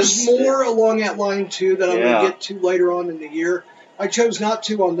 And there's more along that line, too, that I'm going to get to later on in the year. I chose not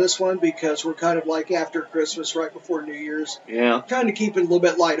to on this one because we're kind of like after Christmas, right before New Year's. Yeah. Trying to keep it a little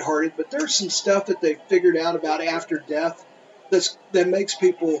bit lighthearted, but there's some stuff that they've figured out about after death that makes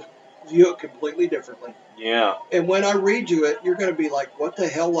people view it completely differently. Yeah. And when I read you it, you're going to be like, what the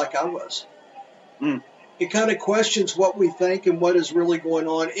hell, like I was. It kind of questions what we think and what is really going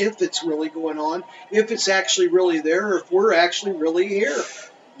on, if it's really going on, if it's actually really there, or if we're actually really here.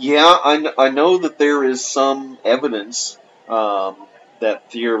 Yeah, I know that there is some evidence that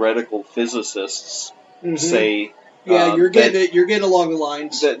theoretical physicists say. Yeah, you're getting along the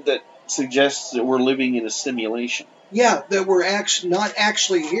lines that suggests that we're living in a simulation. Yeah, that we're not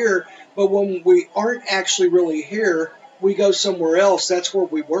actually here, but when we aren't actually really here, we go somewhere else. That's where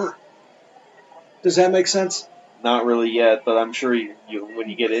we were. Does that make sense? Not really yet, but I'm sure you when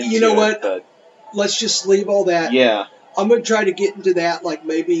you get into it. You know what? Let's just leave all that. Yeah. I'm going to try to get into that like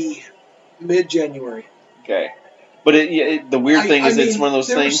maybe mid-January. Okay. But the weird thing is, it's one of those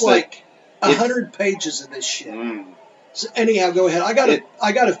things there's like 100 pages of this shit. So anyhow, go ahead. I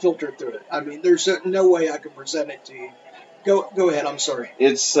got to filter through it. I mean, there's no way I can present it to you. Go ahead. I'm sorry.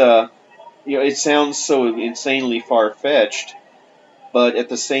 It's it sounds so insanely far-fetched, but at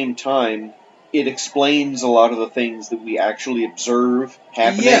the same time, it explains a lot of the things that we actually observe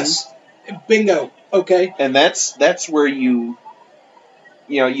happening. Yes. Bingo. Okay. And that's where you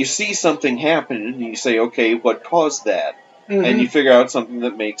see something happen and you say, okay, what caused that? And you figure out something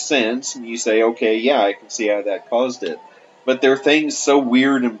that makes sense, and you say, okay, yeah, I can see how that caused it. But there are things so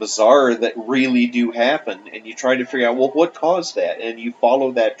weird and bizarre that really do happen, and you try to figure out, well, what caused that? And you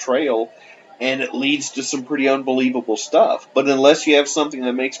follow that trail, and it leads to some pretty unbelievable stuff. But unless you have something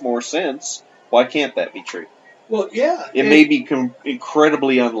that makes more sense, why can't that be true? Well, yeah. It may be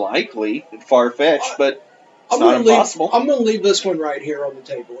incredibly unlikely and far-fetched, but it's not impossible. I'm going to leave this one right here on the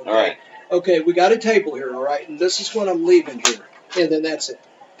table. Okay? All right. Okay, we got a table here, all right? And this is what I'm leaving here. And then that's it.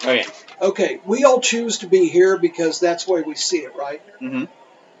 Okay. Okay, we all choose to be here because that's the way we see it, right? Mm-hmm.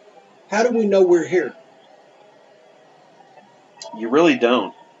 How do we know we're here? You really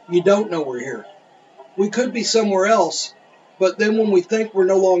don't. You don't know we're here. We could be somewhere else, but then when we think we're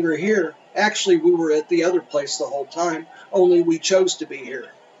no longer here, actually we were at the other place the whole time, only we chose to be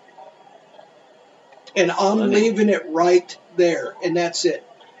here. And I'm leaving it right there, and that's it.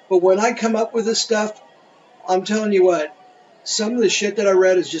 But when I come up with this stuff, I'm telling you what, some of the shit that I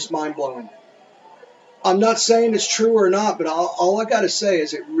read is just mind-blowing. I'm not saying it's true or not, but all I got to say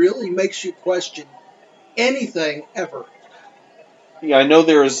is it really makes you question anything ever. Yeah, I know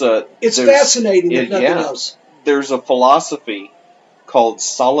there's fascinating, if nothing else. There's a philosophy called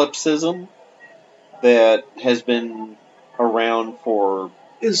solipsism that has been around for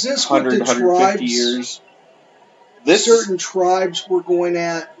is this 100, what the 150 years. Certain tribes were going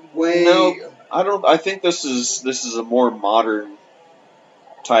at way... No, I don't. I think this is a more modern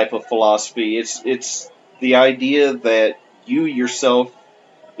type of philosophy. It's the idea that you yourself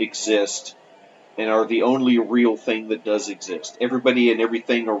exist and are the only real thing that does exist. Everybody and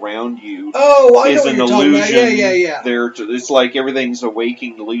everything around you is an illusion. Yeah. It's like everything's a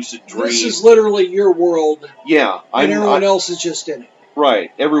waking, lucid dream. This is literally your world. Yeah. And everyone else is just in it.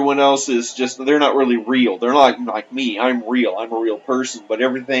 Right. Everyone else is just, they're not really real. They're not like me. I'm real. I'm a real person. But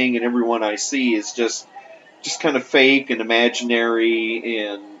everything and everyone I see is just kind of fake and imaginary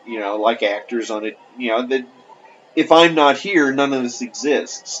and, like actors on it. That if I'm not here, none of this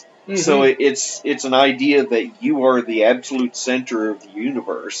exists. Mm-hmm. So it's an idea that you are the absolute center of the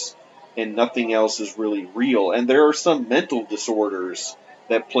universe and nothing else is really real. And there are some mental disorders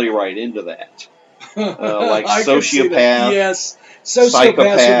that play right into that. Like sociopath. Yes. Sociopath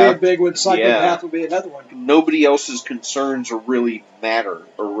would be a big one. Psychopath would be another one. Nobody else's concerns are really matter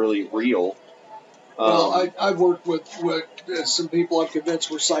or really real. Well, I've worked with some people I'm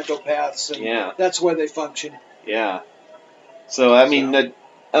convinced were psychopaths, and that's why they function. Yeah. So, I mean, the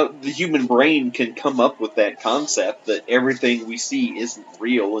human brain can come up with that concept that everything we see isn't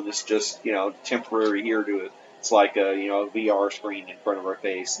real and it's just, temporary here to it. It's like a, VR screen in front of our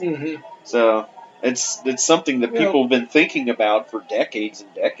face. Mm-hmm. So, it's something that people have been thinking about for decades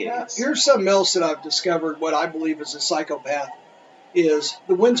and decades. Here's something else that I've discovered, what I believe is a psychopath, is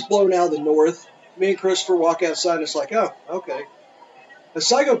the wind's blowing out of the north. Me and Christopher walk outside and it's like, oh, okay. A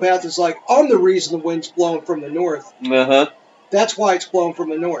psychopath is like, I'm the reason the wind's blowing from the north. Uh-huh. That's why it's blowing from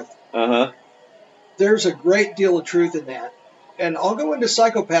the north. Uh-huh. There's a great deal of truth in that. And I'll go into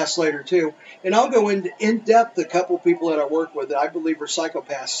psychopaths later, too. And I'll go into in-depth a couple of people that I work with that I believe are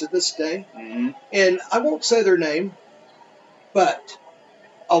psychopaths to this day. Mm-hmm. And I won't say their name, but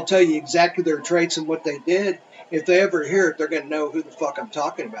I'll tell you exactly their traits and what they did. If they ever hear it, they're going to know who the fuck I'm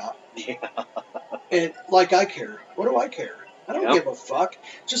talking about. Yeah. And like I care. What do I care? I don't give a fuck.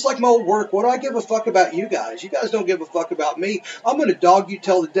 Just like my old work, what do I give a fuck about you guys? You guys don't give a fuck about me. I'm going to dog you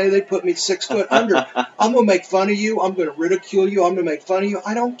till the day they put me 6 foot under. I'm going to make fun of you. I'm going to ridicule you. I'm going to make fun of you.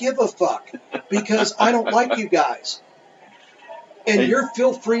 I don't give a fuck because I don't like you guys. And you're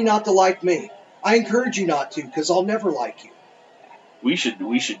feel free not to like me. I encourage you not to because I'll never like you. We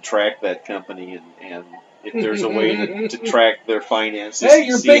should track that company and if there's a way to track their finances. Hey,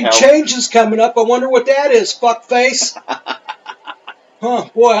 your big change is coming up. I wonder what that is, fuckface. Huh,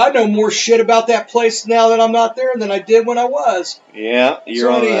 boy, I know more shit about that place now that I'm not there than I did when I was. Yeah,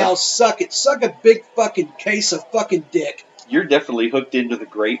 you're on anyhow, suck it. Suck a big fucking case of fucking dick. You're definitely hooked into the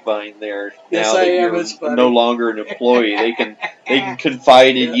grapevine there. Yes, now that you're no longer an employee. They can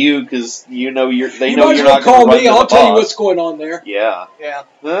confide in you because they know you're not going to run to the boss. Call me. I'll tell you what's going on there. Yeah.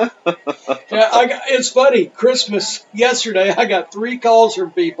 It's funny. Christmas yesterday, I got 3 calls from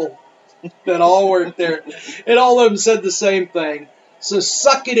people that all worked there, and all of them said the same thing. So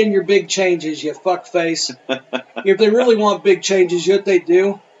suck it in your big changes, you fuckface. If they really want big changes, you know what they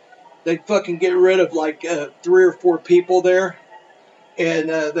do? They'd fucking get rid of like 3 or 4 people there, and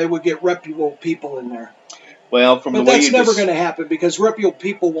they would get reputable people in there. Well, but that's never going to happen because reputable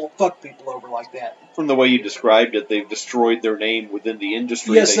people won't fuck people over like that. From the way you described it, they've destroyed their name within the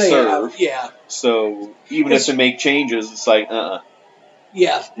industry they serve. Have. Yeah. So even if they make changes, it's like,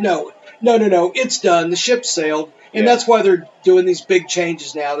 Yeah, no. It's done. The ship sailed. And that's why they're doing these big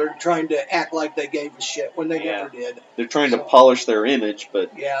changes now. They're trying to act like they gave a shit when they never did. They're trying to polish their image,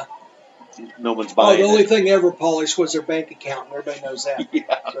 but no one's buying it. The only thing they ever polished was their bank account, and everybody knows that.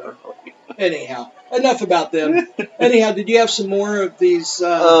 So, anyhow, enough about them. Anyhow, did you have some more of these?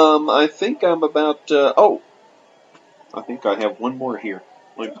 I think I'm about... I think I have one more here.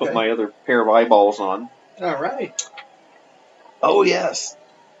 Let me put my other pair of eyeballs on. All right. Oh, yes.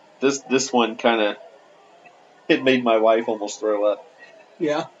 This one kind of... It made my wife almost throw up.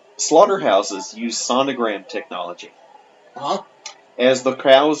 Yeah. Slaughterhouses use sonogram technology. Huh? As the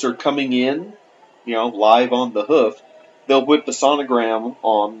cows are coming in, live on the hoof, they'll whip the sonogram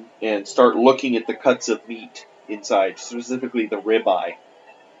on and start looking at the cuts of meat inside, specifically the ribeye.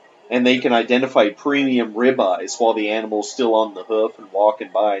 And they can identify premium ribeyes while the animal's still on the hoof and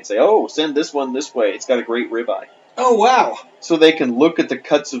walking by and say, oh, send this one this way. It's got a great ribeye. Oh, wow. So they can look at the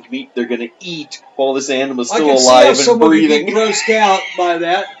cuts of meat they're going to eat while this animal's still I can alive see how and breathing. Someone would be grossed out by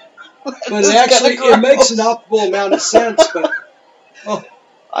that. But It's it makes an optimal amount of sense. But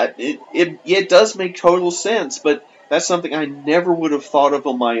it does make total sense, but that's something I never would have thought of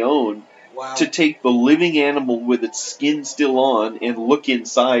on my own. wow. To take the living animal with its skin still on and look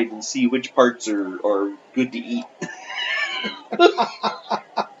inside and see which parts are good to eat.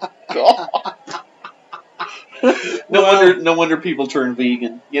 God. No wonder people turn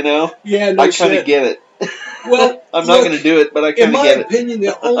vegan, you know? Yeah, no I kind of shit. get it. Well, I'm not going to do it, but I kind in of my get it. opinion,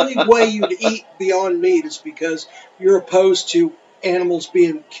 the only way you'd eat Beyond Meat is because you're opposed to animals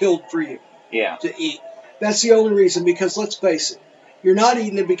being killed for you Yeah. to eat. That's the only reason, because let's face it, you're not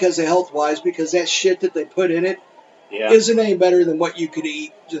eating it because of health-wise, because that shit that they put in it Yeah. isn't any better than what you could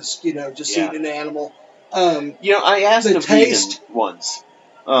eat, just Yeah. eating an animal. You know, I asked The a taste. vegan once,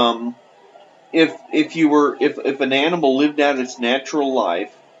 if an animal lived out its natural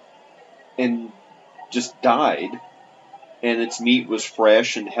life and just died, and its meat was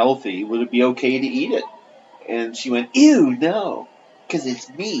fresh and healthy, would it be okay to eat it? And she went, "Ew, no, because it's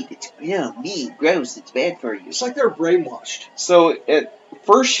meat. It's meat, gross. It's bad for you." It's like they're brainwashed. So at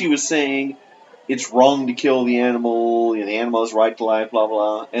first she was saying it's wrong to kill the animal. The animal has right to life, blah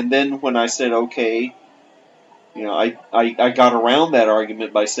blah. And then when I said okay. I got around that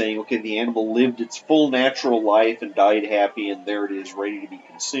argument by saying, okay, the animal lived its full natural life and died happy, and there it is, ready to be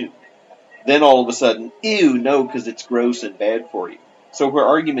consumed. Then all of a sudden, ew, no, because it's gross and bad for you. So her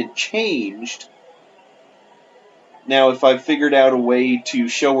argument changed. Now, if I figured out a way to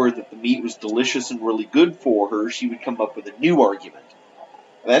show her that the meat was delicious and really good for her, she would come up with a new argument.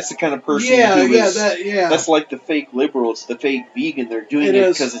 That's the kind of person that's like the fake liberal, it's the fake vegan. They're doing it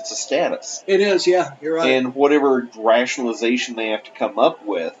because it's a status. It is, yeah, you're right. And whatever rationalization they have to come up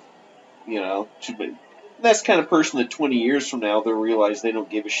with, that's the kind of person that 20 years from now they'll realize they don't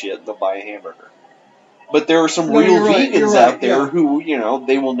give a shit and they'll buy a hamburger. But there are some real vegans out there who,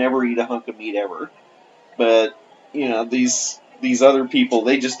 they will never eat a hunk of meat ever. But, these other people,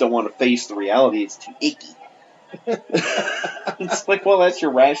 they just don't want to face the reality. It's too icky. It's like, well, that's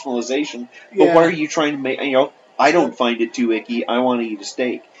your rationalization. But why are you trying to make, I don't find it too icky. I want to eat a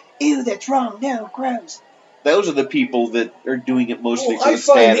steak. Ew, that's wrong. No, gross. Those are the people that are doing it mostly for the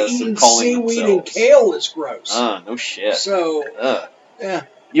status and calling themselves. Seaweed and kale is gross. No shit. So, yeah.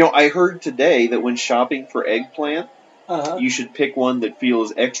 I heard today that when shopping for eggplant, you should pick one that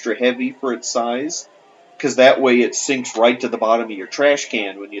feels extra heavy for its size. Because that way it sinks right to the bottom of your trash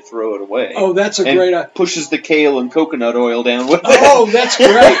can when you throw it away. Oh, that's a great idea. Pushes the kale and coconut oil down with it. Oh, that's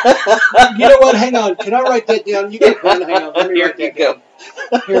great. You know what? Hang on. Can I write that down? You get a pen. Hang on. Let me write that down.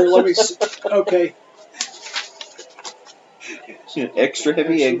 Here, let me see. Okay. Extra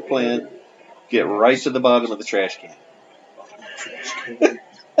heavy eggplant. Get right to the bottom of the trash can.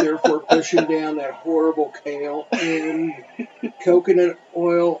 Therefore, pushing down that horrible kale and coconut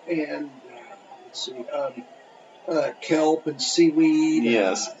oil and... Let's see, kelp and seaweed.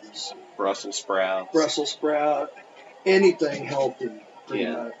 Yes. Brussels sprout. Anything healthy.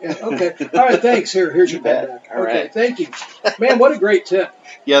 Yeah. Okay. All right, thanks. Here's your pen back. All right. Thank you. Man, what a great tip.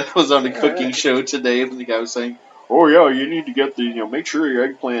 Yeah, that was on a cooking show today, and the guy was saying, oh, yeah, you need to get make sure your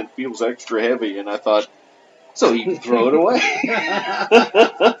eggplant feels extra heavy. And I thought, so you can throw it away.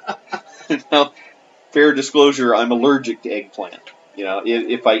 Now, fair disclosure, I'm allergic to eggplant.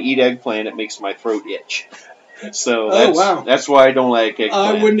 If I eat eggplant, it makes my throat itch. So that's why I don't like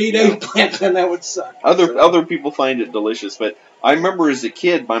eggplant. I wouldn't eat eggplant, then that would suck. Other people find it delicious, but I remember as a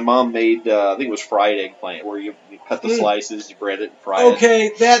kid, my mom made, I think it was fried eggplant, where you cut the slices, you bread it, and fry it.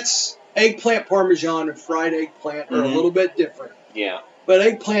 Okay, that's eggplant parmesan and fried eggplant are a little bit different. Yeah. But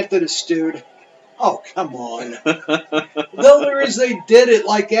eggplant that is stewed, oh, come on. The only reason they did it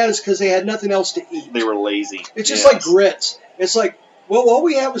like that is because they had nothing else to eat. They were lazy. It's just like grits. It's like, well, all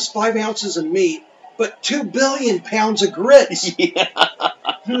we have is 5 ounces of meat, but 2 billion pounds of grits. Yeah.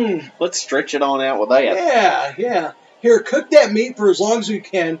 Let's stretch it on out with that. Yeah. Here, cook that meat for as long as you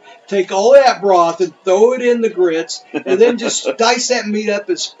can. Take all that broth and throw it in the grits, and then just dice that meat up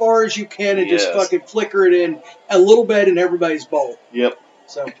as far as you can and just fucking flicker it in a little bit in everybody's bowl. Yep.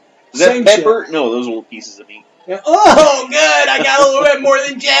 So, is that pepper? Shit. No, those little pieces of meat. Yeah. Oh, good. I got a little bit more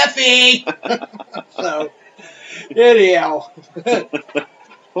than Jeffy. So, anyhow.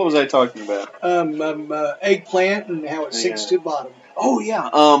 What was I talking about? Eggplant and how it sinks to the bottom. Oh,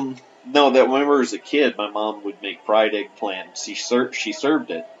 yeah. No, that whenever as a kid, my mom would make fried eggplant. She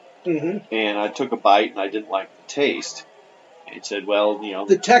served it, and I took a bite, and I didn't like the taste. And said, well,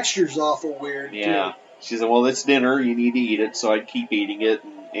 the texture's awful weird. Yeah. Too. She said, well, it's dinner. You need to eat it. So I'd keep eating it.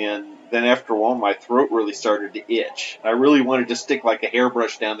 And then after a while, my throat really started to itch. I really wanted to stick like a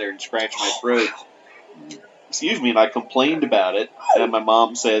hairbrush down there and scratch my throat. Excuse me, and I complained about it. And my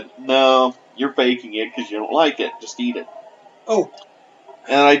mom said, no, you're faking it because you don't like it. Just eat it. Oh.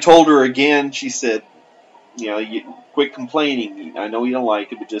 And I told her again. She said, you quit complaining. I know you don't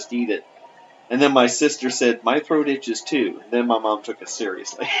like it, but just eat it. And then my sister said, my throat itches too. And then my mom took it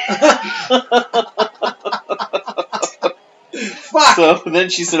seriously. Fuck. So then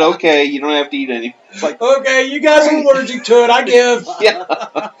she said, okay, you don't have to eat any. It's like, okay, you guys are allergic to it. I give.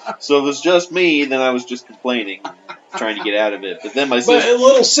 Yeah. So if it was just me, then I was just complaining, trying to get out of it. But then my sister... But a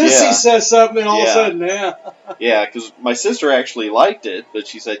little sissy says something, and all of a sudden, yeah. Yeah, because my sister actually liked it, but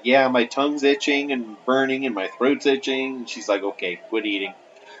she said, yeah, my tongue's itching and burning, and my throat's itching. And she's like, okay, quit eating.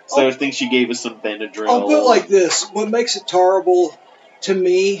 So I think she gave us some Benadryl. I'll put it like this. What makes it tolerable to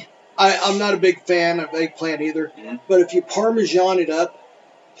me, I'm not a big fan of eggplant either, mm-hmm. but if you Parmesan it up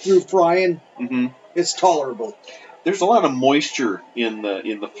through frying, mm-hmm. it's tolerable. There's a lot of moisture in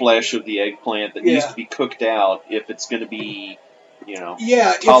the flesh of the eggplant that needs to be cooked out if it's going to be,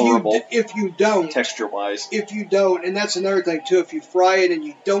 tolerable. If you don't, texture-wise. If you don't, and that's another thing too, if you fry it and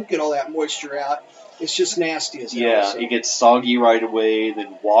you don't get all that moisture out, it's just nasty as hell. Yeah, so. It gets soggy right away,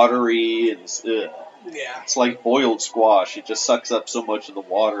 then watery, and it's like boiled squash. It just sucks up so much of the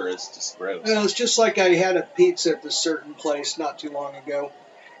water, it's just gross. It's just like I had a pizza at this certain place not too long ago,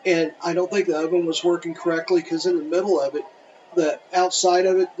 and I don't think the oven was working correctly because in the middle of it, the outside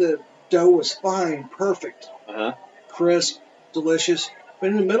of it, the dough was fine, perfect, crisp, delicious,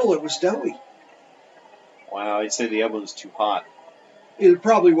 but in the middle it was doughy. Wow, I'd say the oven was too hot. It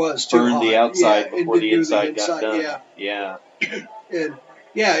probably was too hot. Burned the outside before the inside got done. Yeah. And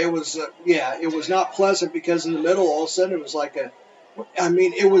it was not pleasant because in the middle, all of a sudden, it was like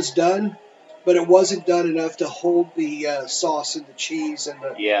it was done, but it wasn't done enough to hold the sauce and the cheese and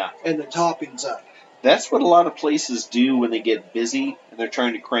the toppings up. That's what a lot of places do when they get busy and they're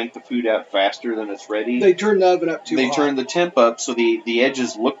trying to crank the food out faster than it's ready. They turn the oven up too hot. They turn the temp up so the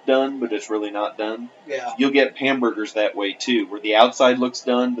edges look done, but it's really not done. Yeah. You'll get hamburgers that way too, where the outside looks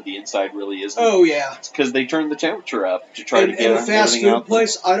done, but the inside really isn't. Oh, yeah. It's because they turn the temperature up to try to get in a fast everything food out.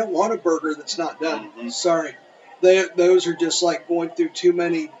 place, I don't want a burger that's not done. Mm-hmm. Sorry. Those are just like going through too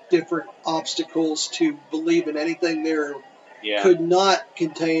many different obstacles to believe in anything there. Yeah. Could not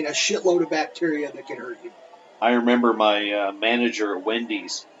contain a shitload of bacteria that could hurt you. I remember my manager at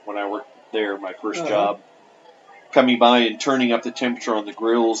Wendy's, when I worked there, my first job, coming by and turning up the temperature on the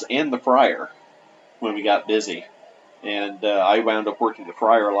grills and the fryer when we got busy. And I wound up working the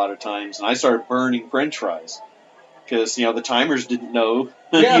fryer a lot of times, and I started burning French fries. Because, the timers didn't know.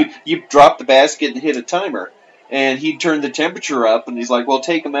 Yeah. you drop the basket and hit a timer. And he'd turn the temperature up, and he's like, well,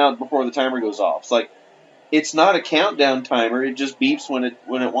 take them out before the timer goes off. It's like, it's not a countdown timer. It just beeps when it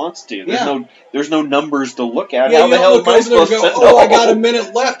wants to. There's no numbers to look at. How the hell am I supposed to know? Oh, I got a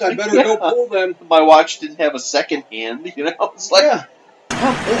minute left. I better go pull them. My watch didn't have a second hand. It's like,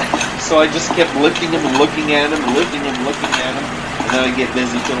 So I just kept lifting them and looking at them, lifting them, looking at them, and then I get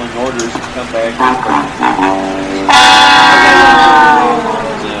busy filling orders and come back.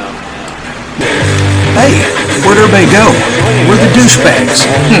 Hey, where'd everybody go? Where are the douchebags?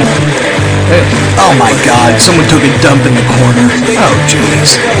 Oh my God, someone took a dump in the corner. Oh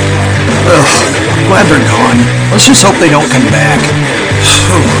jeez. Ugh, glad they're gone. Let's just hope they don't come back.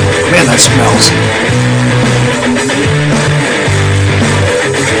 Whew, man, that smells.